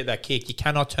ass off to get that kick, you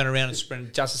cannot turn around and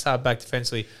sprint just as hard back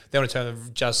defensively. Then want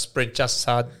to sprint just as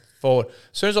hard forward. As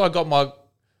soon as I got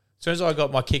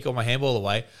my kick or my handball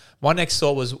away, my next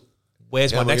thought was,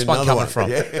 where's my next one coming from?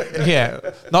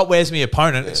 Yeah. Not where's my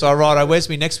opponent. So, where's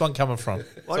my next one coming from?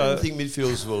 I didn't think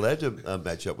midfielders were allowed to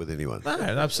match up with anyone. No,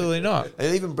 absolutely not.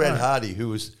 And even Brad Hardy, who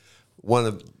was one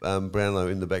of Brownlow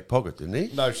in the back pocket, didn't he?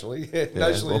 Notionally.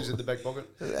 Notionally, he's in the back pocket.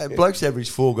 Blokes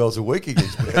average 4 goals a week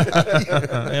against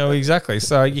Brownlow. Yeah, exactly.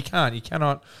 So you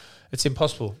cannot. It's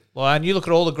impossible. And you look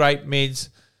at all the great mids,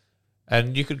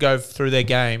 and you could go through their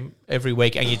game every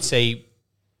week, and you'd see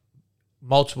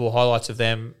multiple highlights of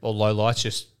them or lowlights,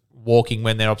 just walking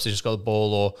when their opposition's got the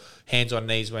ball, or hands on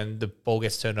knees when the ball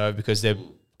gets turned over because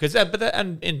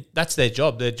that's their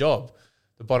job. Their job.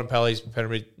 The Bontempellis,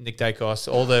 Penrith, Nick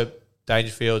Dacos, all the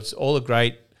Dangerfields, all the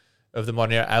great of the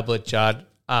modern era, Ablett, Judd,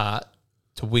 are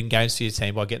to win games for your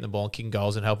team by getting the ball and kicking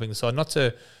goals and helping the side, not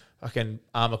to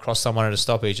arm across someone at a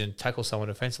stoppage and tackle someone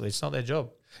defensively. It's not their job.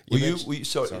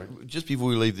 Sorry, just before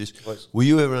we leave this, Please. were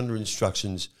you ever under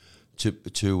instructions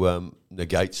to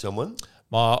negate someone?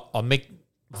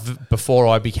 Before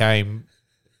I became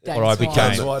what I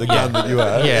became. The gun that you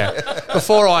are. Yeah.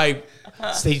 Before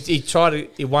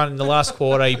he won in the last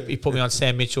quarter. He put me on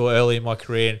Sam Mitchell early in my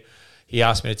career, and he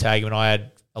asked me to tag him, and I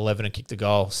had 11 and kicked a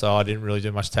goal, so I didn't really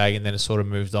do much tagging. Then it sort of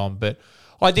moved on. But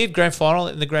I did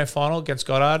in the grand final against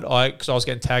Goddard, because I was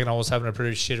getting tagged and I was having a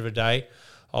pretty shit of a day.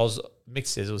 Mick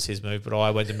says it was his move, but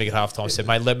I went to Mick at halftime and said,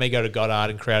 mate, let me go to Goddard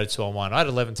and create a 2-on-1. I had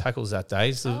 11 tackles that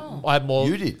day. So I had more.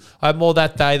 You did? I had more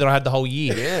that day than I had the whole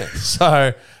year. Yeah.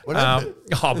 So, What happened?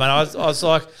 I was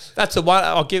like, that's the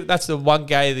one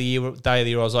day of the year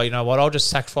I was like, you know what, I'll just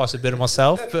sacrifice a bit of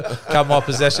myself, couple my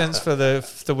possessions for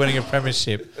winning a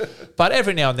premiership. But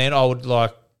every now and then I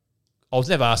was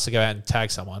never asked to go out and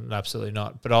tag someone, absolutely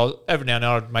not. But every now and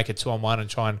then I'd make a 2-on-1 and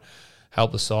try and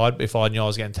help the side if I knew I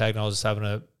was getting tagged and I was just having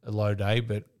a low day.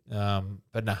 But nah,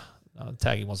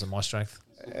 tagging wasn't my strength.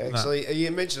 Actually,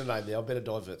 you mentioned a name there. I better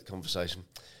divert the conversation.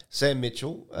 Sam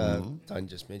Mitchell, don't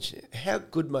just mention it. How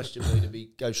good must you be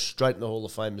to go straight in the Hall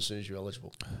of Fame as soon as you're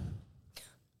eligible?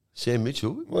 Sam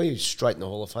Mitchell? Well, he's straight in the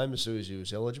Hall of Fame as soon as he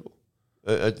was eligible.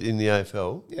 In the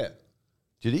AFL? Yeah.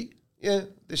 Did he? Yeah,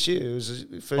 this year. It was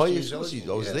his first year. Yes, I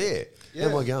was Yeah. there. Yeah. How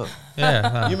am I going?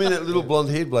 Yeah. You mean that little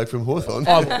blonde-haired bloke from Hawthorn?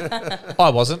 I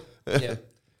wasn't. Yeah.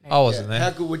 I wasn't How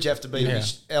there. good would you have to be to be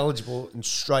eligible and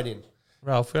straight in?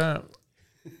 Ralph,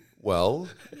 Well,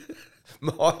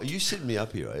 Mike? are you setting me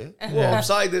up here, are you? Well, I'm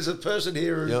saying there's a person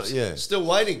here who's Yeah. still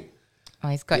waiting. Oh,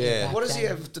 he's got Yeah. you back, What does he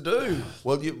Damon. have to do?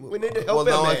 Well, We need to help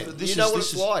our man. You know what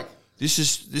it's like.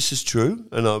 This is true,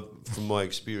 and from my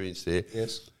experience there,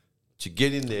 Yes. to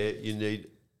get in there, you need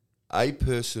a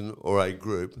person or a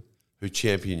group who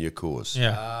champion your cause.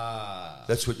 Yeah.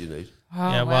 That's what you need. Oh,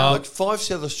 Yeah, wow. well- Like 5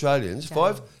 South Australians,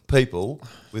 5 people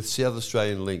with South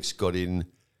Australian links got in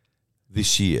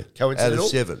this year. Coincidental? Out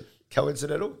of 7.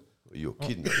 Coincidental? You're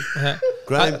kidding me.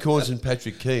 Graham Corns and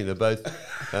Patrick Keane are both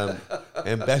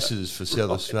ambassadors for South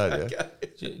Australia.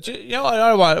 You know, I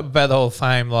know about the Hall of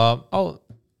Fame. Like,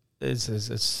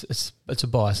 it's a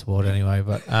biased award anyway.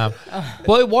 But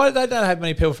well, why do they don't have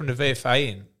many people from the VFA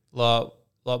in, like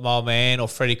my old man or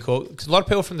Freddie Cook? Because a lot of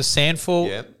people from the Sandful,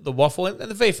 Yeah. the Waffle, and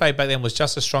the VFA back then was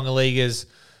just as strong a league as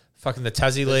fucking the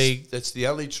Tassie League. That's the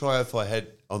only triumph I had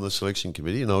on the selection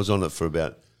committee, and I was on it for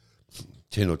about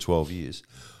 10 or 12 years.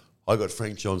 I got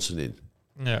Frank Johnson in.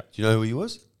 Yeah, Do you know who he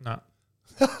was? no,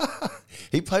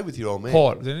 He played with your old man.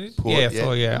 Port, didn't he? Port,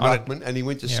 yeah. I don't- Ruckman, and he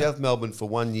went to Yeah. South Melbourne for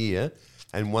 1 year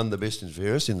and won the best and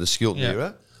fairest in the Skilton Yeah.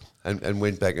 era and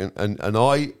went back. And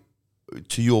I,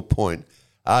 to your point,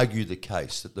 argued the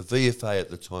case that the VFA at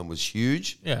the time was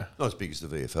huge. Yeah. Not as big as the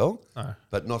VFL, No.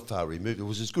 but not far removed. It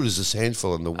was as good as the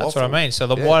Sandful and the That's Waffle. what I mean. So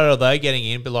Yeah. why are they getting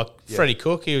in? But like Yeah. Freddie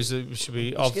Cook, he should be.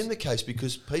 It's again the case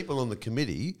because people on the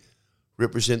committee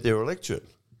represent their electorate.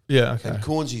 Yeah, okay. And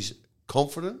Cornsy's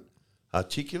confident,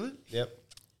 articulate, Yep.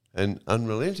 and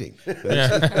unrelenting. It's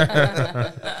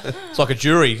like a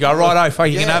jury. You go, right, fuck,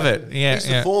 you can have it. Yeah, He's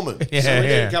yeah. the foreman. Yeah, So we need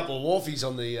yeah. a couple of Wharfies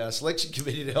on the selection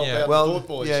committee to help Yeah. out Well, the Port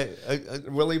boys. yeah,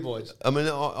 And Willie boys. I mean,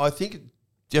 I think it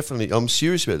definitely, I'm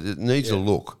serious about it. It needs a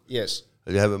look. Yes.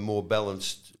 You have a more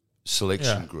balanced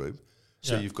selection Yeah. group,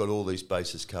 so Yeah. you've got all these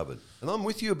bases covered. And I'm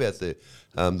with you about the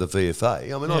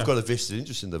VFA. I mean, Yeah. I've got a vested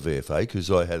interest in the VFA because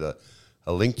I had a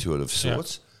link to it of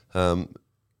sorts,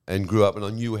 and grew up, and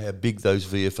I knew how big those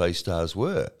VFA stars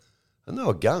were, and they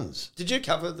were guns. Did you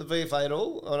cover the VFA at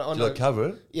all? I Did know, I cover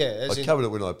it? Yeah, I covered it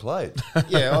when I played.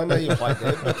 Yeah, I know you played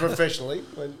there, but professionally.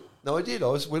 No, I did.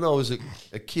 When I was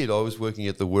a kid, I was working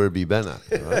at the Werribee Banner,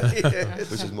 right?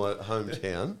 Which is my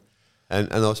hometown,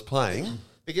 and I was playing.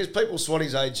 Because people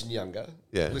Swanee's age and younger,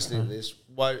 Yeah. listening to this,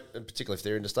 won't, and particularly if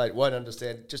they're interstate, won't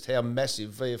understand just how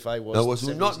massive VFA was. No, it was in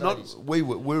the not. 70s and 80s. We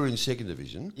were in second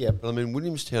division. Yep. But I mean,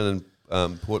 Williamstown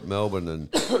and Port Melbourne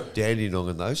and Dandenong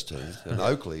and those teams, and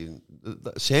Oakley and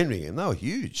Sandringham, they were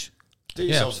huge. Do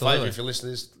Yeah, yourself a absolutely. favour if you listen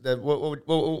to this.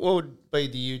 What would be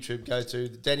the YouTube go-to?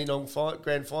 The Dandenong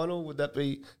Grand Final? Would that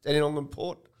be Dandenong and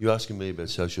Port? You're asking me about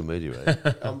social media,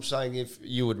 right? I'm saying if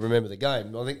you would remember the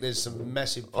game. I think there's some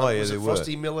massive... Oh, yeah, was it there were.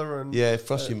 Frosty Miller and... Yeah,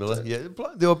 Frosty Miller. Yeah,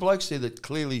 there were blokes there that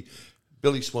clearly,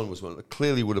 Billy Swan was one, that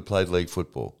clearly would have played league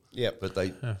football. Yep. But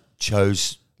they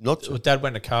chose not Well, to. Dad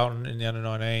went to Carlton in the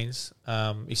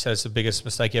under-19s. He said it's the biggest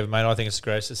mistake he ever made. I think it's the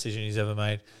greatest decision he's ever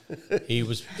made. He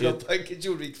was... Could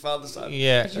you be father-son?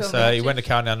 Yeah, Could you so he imagine? went to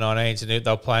Carlton under-19s and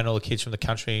they were playing all the kids from the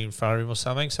country in front of him or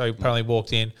something. So he apparently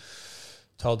walked in,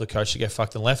 told the coach to get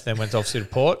fucked and left, then went obviously to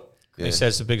Port. And he Yeah. said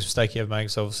it's the biggest mistake he ever made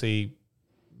because obviously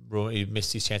he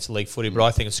missed his chance of league footy. But I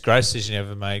think it's the greatest decision he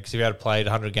ever made because if he had played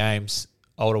 100 games,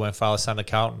 I would have went father son to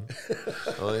Carlton.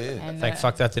 Oh, yeah. And, Thank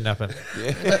fuck that didn't happen.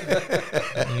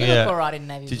 All Yeah, right in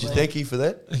Navy Did you blue. thank him for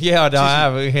that? yeah, I know. I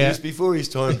have. He Yeah. was before his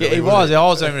time. Yeah, Billy, he wasn't was. I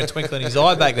wasn't even a twinkle in his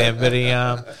eye back then, but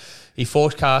he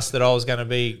forecast that I was going to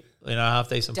be, half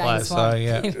decent player. James So Bond.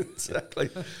 yeah, Exactly.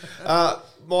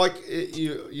 Mike,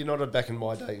 you're not a back in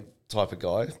my day type of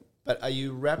guy, but are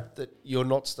you rapt that you're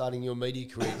not starting your media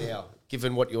career now,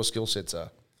 given what your skill sets are?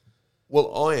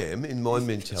 Well, I am in my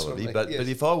mentality, mean, but yes. but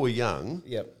if I were young,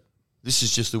 Yep. this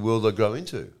is just the world I grow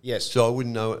into. Yes. So I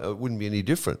wouldn't know. It wouldn't be any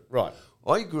different. Right.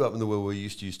 I grew up in the world where we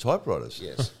used to use typewriters.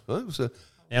 Yes. Right? So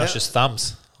now it's just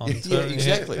thumbs. On Yeah, Twitter.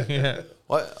 exactly. Yeah.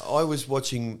 I was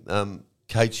watching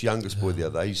Kate's youngest boy the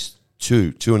other day. He's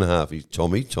two and a half. He's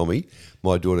Tommy,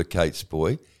 my daughter Kate's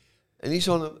boy, and he's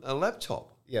on a laptop.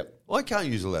 Yep. I can't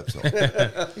use a laptop.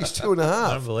 He's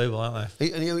 2.5. Unbelievable, aren't they?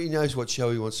 He knows what show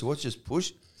he wants to watch. Just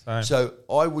push. Same. So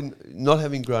I wouldn't, not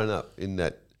having grown up in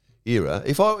that era.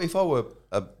 If I were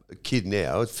a kid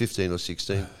now at 15 or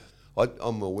 16,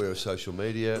 I'm aware of social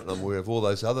media and I'm aware of all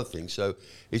those other things. So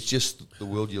it's just the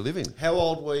world you live in. How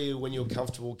old were you when you were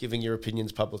comfortable giving your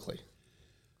opinions publicly?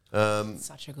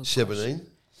 Such a good 17.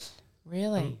 question.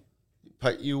 Really?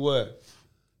 But you were.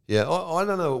 Yeah, I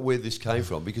don't know where this came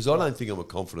from because I don't think I'm a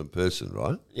confident person,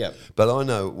 right? Yeah. But I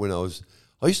know when I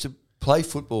used to play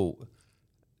football.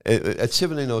 At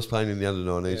 17, I was playing in the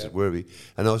under-19s at Werribee,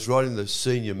 and I was writing the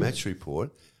senior match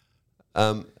report.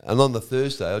 And on the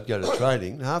Thursday, I'd go to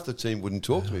training. And half the team wouldn't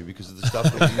talk to me because of the stuff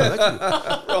that we match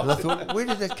report. And I thought, where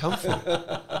did that come from?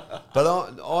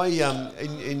 But I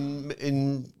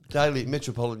in daily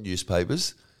metropolitan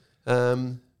newspapers,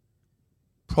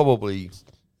 probably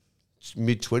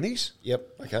mid-20s. Yep.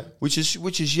 Okay. Which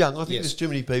is young. I think Yes. there's too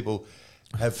many people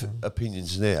have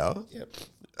opinions now. Yep.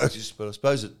 But I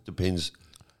suppose it depends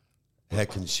how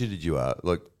considered you are.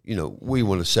 Like, we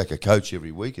want to sack a coach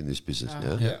every week in this business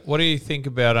now. Yeah. What do you think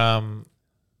about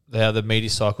how the media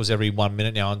cycles every 1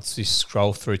 minute now, and you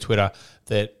scroll through Twitter,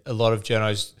 that a lot of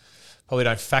journos probably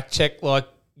don't fact check like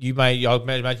you may. I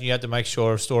imagine you had to make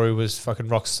sure a story was fucking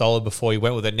rock solid before you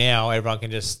went with it. Now everyone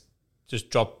can just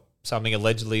drop something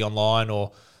allegedly online,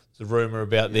 or the rumor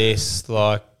about this.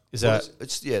 Like, is that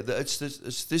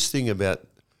It's this thing about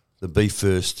the be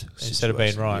first instead of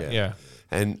being situation, right? Yeah.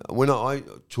 And when I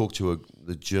talk to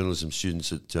the journalism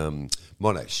students at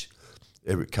Monash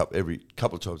every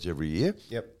couple of times every year,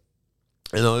 Yep.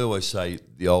 and I always say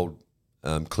the old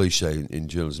cliche in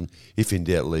journalism: if in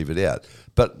doubt, leave it out.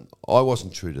 But I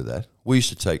wasn't true to that. We used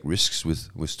to take risks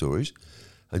with stories,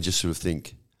 and just sort of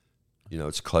think,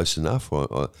 it's close enough.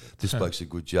 Or this bloke's a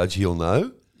good judge; he'll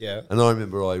know. Yeah. And I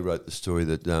remember I wrote the story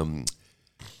that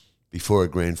before a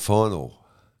grand final,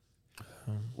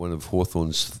 one of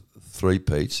Hawthorn's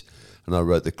three-peats, and I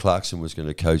wrote that Clarkson was going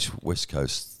to coach West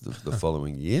Coast the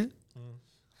following year,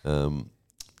 and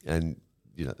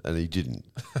he didn't.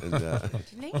 And,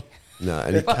 Didn't he? no,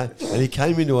 and he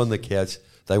came into on the couch.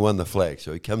 They won the flag,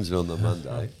 so he comes in on the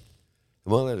Monday.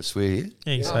 Am I allowed to swear here?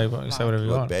 Yeah, you can say whatever you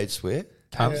Like want. bad swear?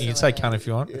 Cunt, you can say cunt if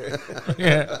you want.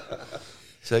 Yeah.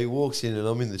 So he walks in, and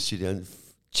I'm in the studio, and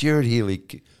Jared Healy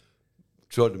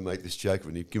tried to make this joke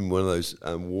when he give him one of those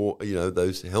war,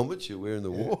 those helmets you wear in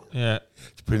the war. Yeah.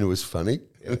 Pretty was funny.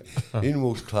 In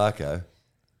walks Clarko.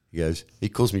 He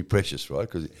calls me Precious, right?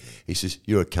 Because he says,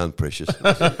 "You're a cunt, Precious."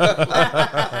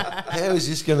 How is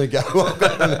this going to go? I've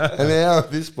got an hour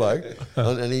of this bloke,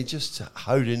 and he just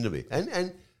hoed into me,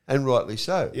 and rightly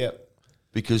so. Yeah.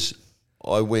 Because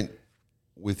I went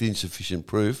with insufficient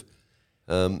proof,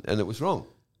 and it was wrong.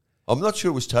 I'm not sure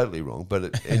it was totally wrong, but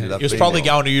it ended up. He was being probably wrong.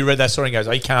 going to you, read that story and goes,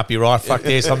 "Oh, you can't be right. Fuck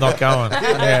this. I'm not going."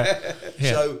 Yeah.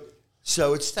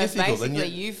 So it's So difficult. and basically,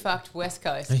 you fucked West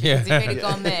Coast. Because Yeah. if he'd have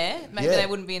gone there, maybe Yeah. they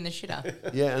wouldn't be in the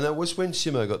shitter. Yeah, and that was when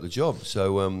Simo got the job.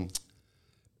 So,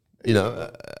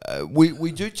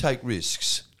 we do take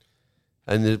risks,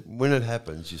 and when it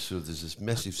happens, there's this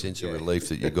massive sense of relief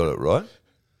that you got it right.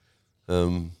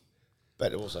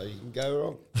 But also you can go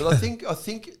wrong. But I think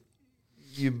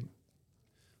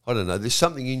I don't know. There's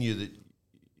something in you that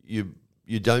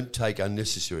you don't take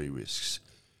unnecessary risks.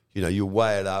 You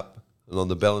weigh it up and on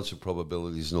the balance of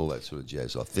probabilities and all that sort of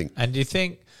jazz. I think. And do you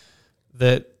think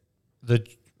that the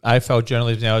AFL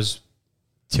journalism now is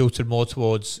tilted more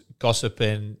towards gossip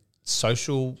and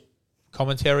social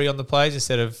commentary on the players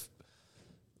instead of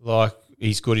like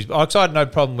he's good? I had no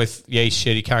problem with he's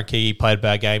shit. He can't key. He played a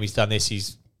bad game. He's done this. He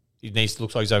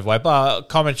looks like he's overweight. But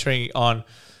commentary on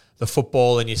the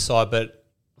football and your side. But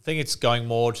I think it's going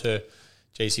more to,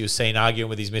 geez, he was seen arguing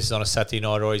with his missus on a Saturday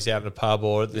night, or he's out in a pub,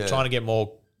 or they're trying to get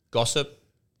more gossip,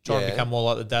 trying to become more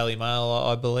like the Daily Mail,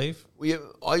 I believe.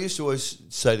 I used to always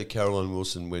say to Caroline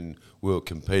Wilson when we were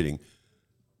competing,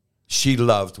 she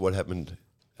loved what happened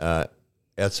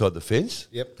outside the fence.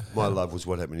 Yep. My love was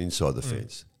what happened inside the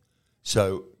fence.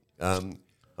 So,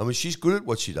 she's good at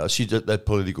what she does. She did that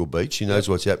political beat. She knows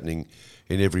what's happening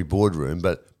in every boardroom.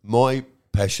 But my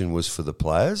passion was for the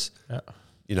players,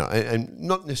 and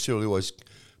not necessarily always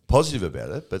positive about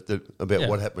it, but about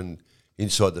what happened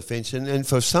inside the fence. And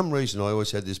for some reason, I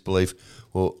always had this belief,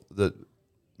 that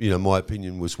my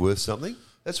opinion was worth something.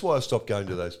 That's why I stopped going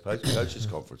to those coaches'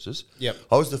 conferences. Yep.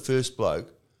 I was the first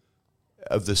bloke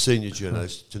of the senior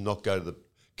journalists to not go to the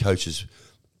coaches'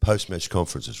 post-match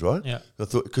conferences, right? Yeah. I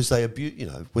thought, because they abuse,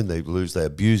 when they lose, they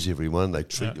abuse everyone. They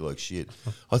treat you like shit.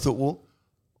 I thought, well,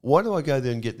 why do I go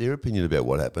there and get their opinion about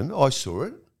what happened? I saw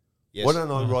it. Yes. Why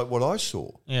don't I write what I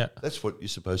saw? Yeah. That's what you're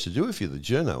supposed to do if you're the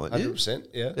journo, aren't you? 100%.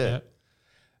 Yeah.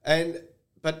 Yeah.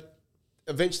 But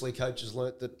eventually coaches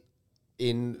learnt that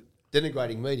in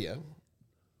denigrating media,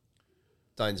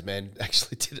 Dane's man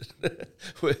actually did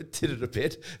it a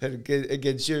bit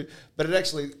against you, but it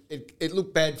actually it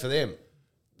looked bad for them.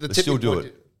 They still do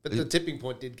it. But the tipping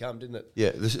point did come, didn't it?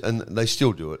 Yeah, and they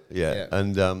still do it. Yeah,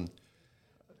 and I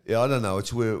don't know.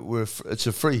 It's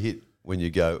a free hit when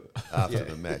you go after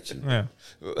the match. And Yeah.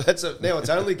 Now it's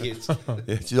only kids.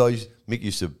 Mick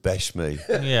used to bash me.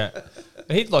 Yeah.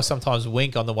 He'd sometimes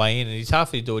wink on the way in, and he'd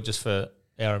halfly do it just for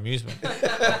our amusement.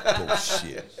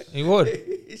 Bullshit. He would.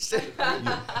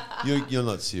 You're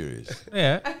not serious.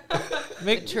 Yeah.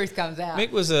 The truth comes out.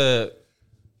 Mick was a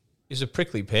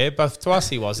prickly pear, but to us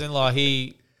he wasn't. Like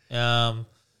he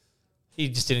he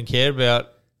just didn't care about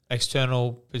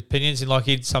external opinions, and like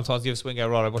he'd sometimes give us a wing, go,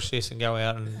 right, I watch this and go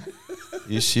out and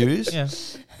You serious? yeah.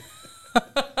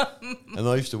 And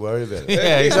I used to worry about it.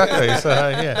 Yeah, exactly. So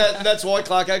yeah. That's why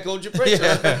Clarko called you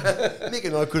preacher. Nick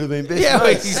and I could have been best Yeah,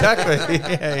 mates. exactly.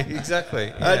 Yeah, exactly.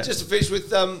 Yeah. Just to finish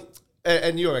with,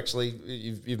 and you're actually,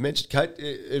 you've mentioned Kate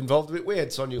involved a bit. We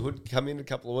had Sonia Hood come in a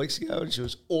couple of weeks ago, and she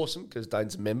was awesome because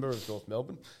Dane's a member of North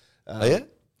Melbourne. Oh, yeah?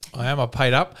 I am. I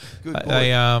paid up. Good boy.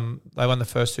 They won the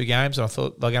first 2 games, and I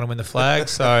thought they were going to win the flag,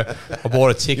 so I bought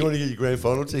a ticket. You want to get your grand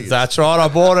final tickets? That's right. I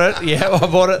bought it. Yeah, I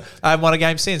bought it. I haven't won a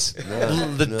game since.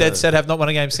 The dead set have not won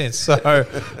a game since. So,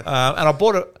 and I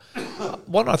bought it.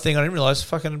 One other thing I didn't realise,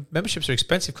 fucking memberships are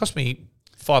expensive. It cost me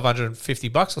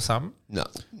 $550 or something. No.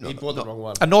 He bought the wrong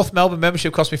one. A North Melbourne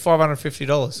membership cost me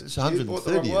 $550. It's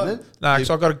 130, isn't it? No, because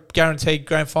I got a guaranteed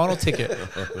grand final ticket.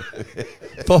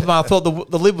 I thought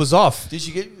the lid was off.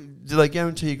 Did they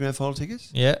guarantee you grand final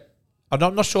tickets? Yeah.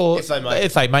 I'm not sure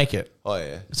If they make it. Oh,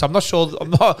 yeah. So I'm not sure.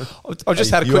 I just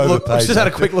had a You quick look. I overpaid, just had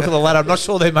a quick look at the ladder. I'm not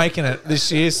sure they're making it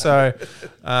this year. So,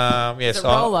 yeah. Does it So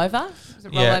roll over? Does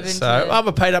it roll yeah. over So into I'm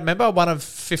a paid up member, one of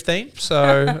 15.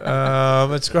 So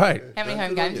it's great. how many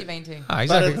home games have you been to? Ah,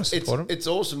 exactly. But it's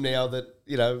awesome now that,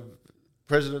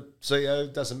 President,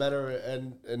 CEO, doesn't matter,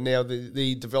 and now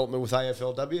the development with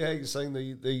AFLW. How are you seeing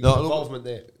the involvement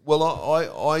there? Well,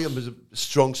 I am a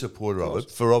strong supporter of it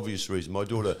for obvious reasons. My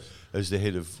daughter is the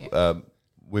head of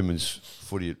women's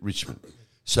footy at Richmond.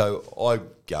 So I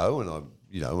go and I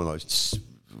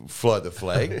fly the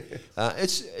flag.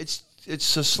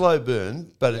 It's a slow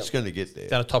burn, but it's going to get there.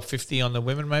 Down to top 50 on the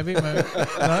women, maybe. No?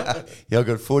 Yeah, I've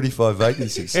got 45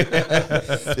 vacancies.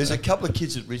 There's a couple of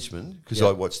kids at Richmond, because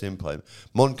I watch them play.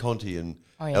 Mon Conti and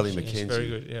Ali McKenzie. very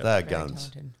good, yeah. They are Very guns.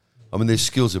 talented. I mean, their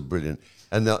skills are brilliant.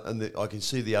 And I can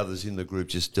see the others in the group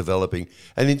just developing.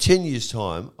 And in 10 years'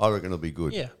 time, I reckon it'll be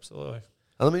good. Yeah, absolutely.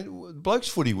 And I mean, blokes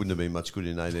footy wouldn't have been much good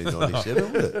in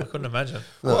 1897, would I it? couldn't imagine.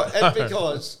 Well, and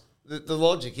because the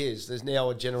logic is there's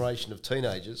now a generation of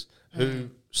teenagers who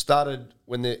started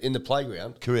when they're in the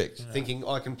playground. Correct. Thinking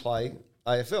I can play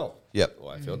AFL. Yep.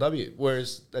 Or AFLW.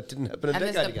 Whereas that didn't happen a And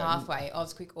decade there's the ago. pathway,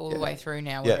 Quick all the way through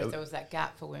now, Yeah. whereas there was that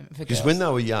gap for women. For Because girls. when they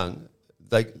were young,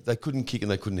 they couldn't kick and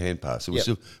they couldn't hand pass. It was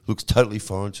Yep. still looks totally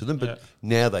foreign to them, but Yeah.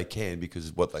 now they can because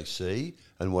of what they see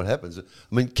and what happens. I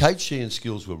mean, Kate Sheahan's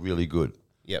skills were really good.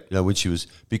 Yep. When she was,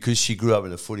 because she grew up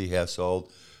in a footy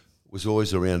household, was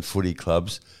always around footy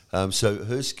clubs, so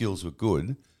her skills were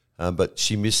good, but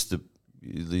she missed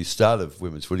the start of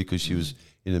women's footy because she was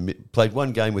played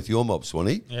one game with your mob,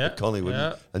 Swanee, at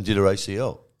Collingwood, and did her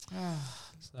ACL.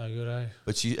 It's no good, eh?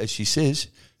 But she, as she says,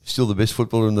 still the best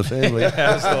footballer in the family.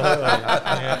 That's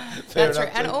true.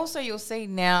 And also you'll see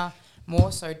now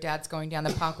more so dads going down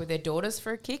the park with their daughters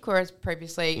for a kick, whereas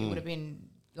previously it would have been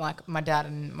like my dad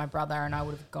and my brother and I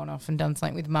would have gone off and done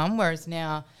something with mum, whereas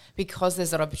now because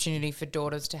there's that opportunity for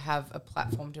daughters to have a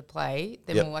platform to play,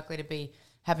 they're more likely to be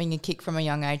having a kick from a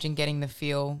young age and getting the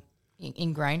feel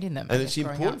ingrained in them. And it's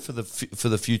important for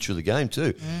the future of the game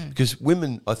too, because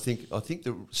women, I think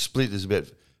the split is about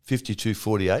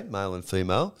 52-48, male and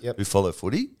female, who follow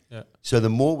footy. Yeah. So the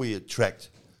more we attract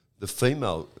the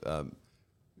female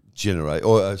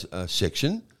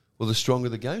section, well, the stronger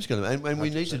the game's going to be. And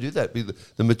we need to do that.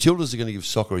 The Matildas are going to give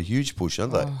soccer a huge push,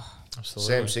 aren't they?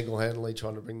 Absolutely. Sam single-handedly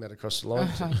trying to bring that across the line.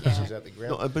 She's out the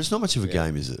ground. No, but it's not much of a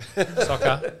game, is it?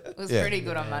 Soccer. It was pretty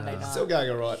good on Monday night. Still going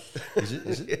all right.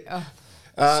 Is it?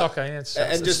 Soccer, yeah,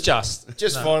 it's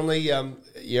just. Finally,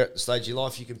 you're at the stage of your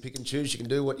life, you can pick and choose, you can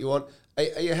do what you want.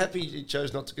 Are you happy you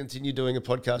chose not to continue doing a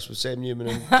podcast with Sam Newman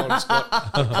and Don Scott,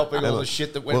 copying all the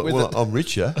shit that went with it? I'm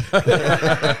richer.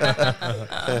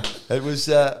 It was.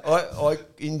 I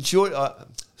enjoyed.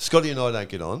 Scotty and I don't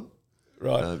get on.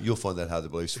 Right. You'll find that hard to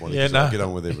believe, Swanee. Yeah, I no. get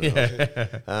on with everyone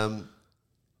else.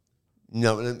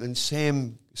 No, and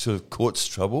Sam sort of courts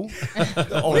trouble.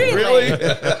 Oh, really?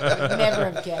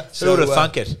 Never have guessed. Who would have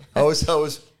thunk it? I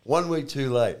was 1 week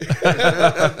too late.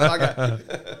 Okay.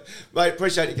 Mate,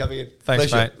 appreciate you coming in.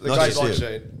 Thanks, Pleasure. mate. The Nice great to see Mike you.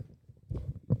 Sheahan.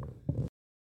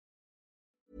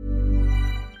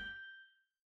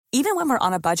 Even when we're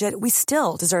on a budget, we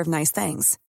still deserve nice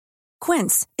things.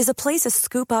 Quince is a place to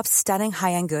scoop up stunning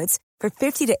high-end goods for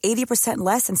 50 to 80%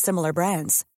 less than similar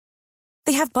brands.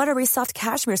 They have buttery soft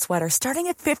cashmere sweaters starting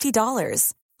at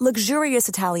 $50, luxurious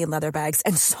Italian leather bags,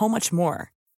 and so much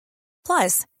more.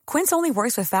 Plus, Quince only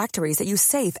works with factories that use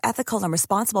safe, ethical, and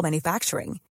responsible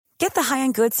manufacturing. Get the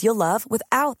high-end goods you'll love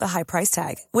without the high price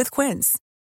tag with Quince.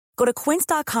 Go to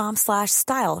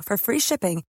quince.com/style for free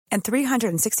shipping and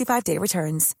 365-day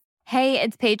returns. Hey,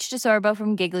 it's Paige DeSorbo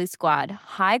from Giggly Squad.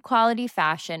 High quality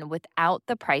fashion without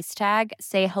the price tag.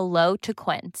 Say hello to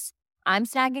Quince. I'm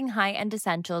snagging high-end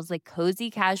essentials like cozy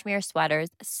cashmere sweaters,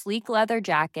 sleek leather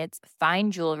jackets,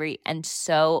 fine jewelry, and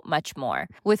so much more.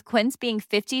 With Quince being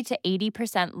 50 to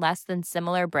 80% less than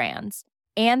similar brands.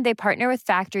 And they partner with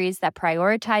factories that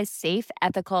prioritize safe,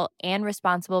 ethical, and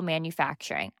responsible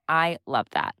manufacturing. I love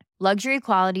that. Luxury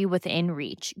quality within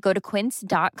reach. Go to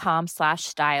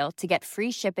quince.com/style to get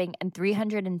free shipping and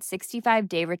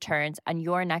 365-day returns on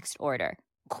your next order.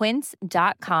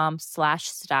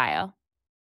 Quince.com/style.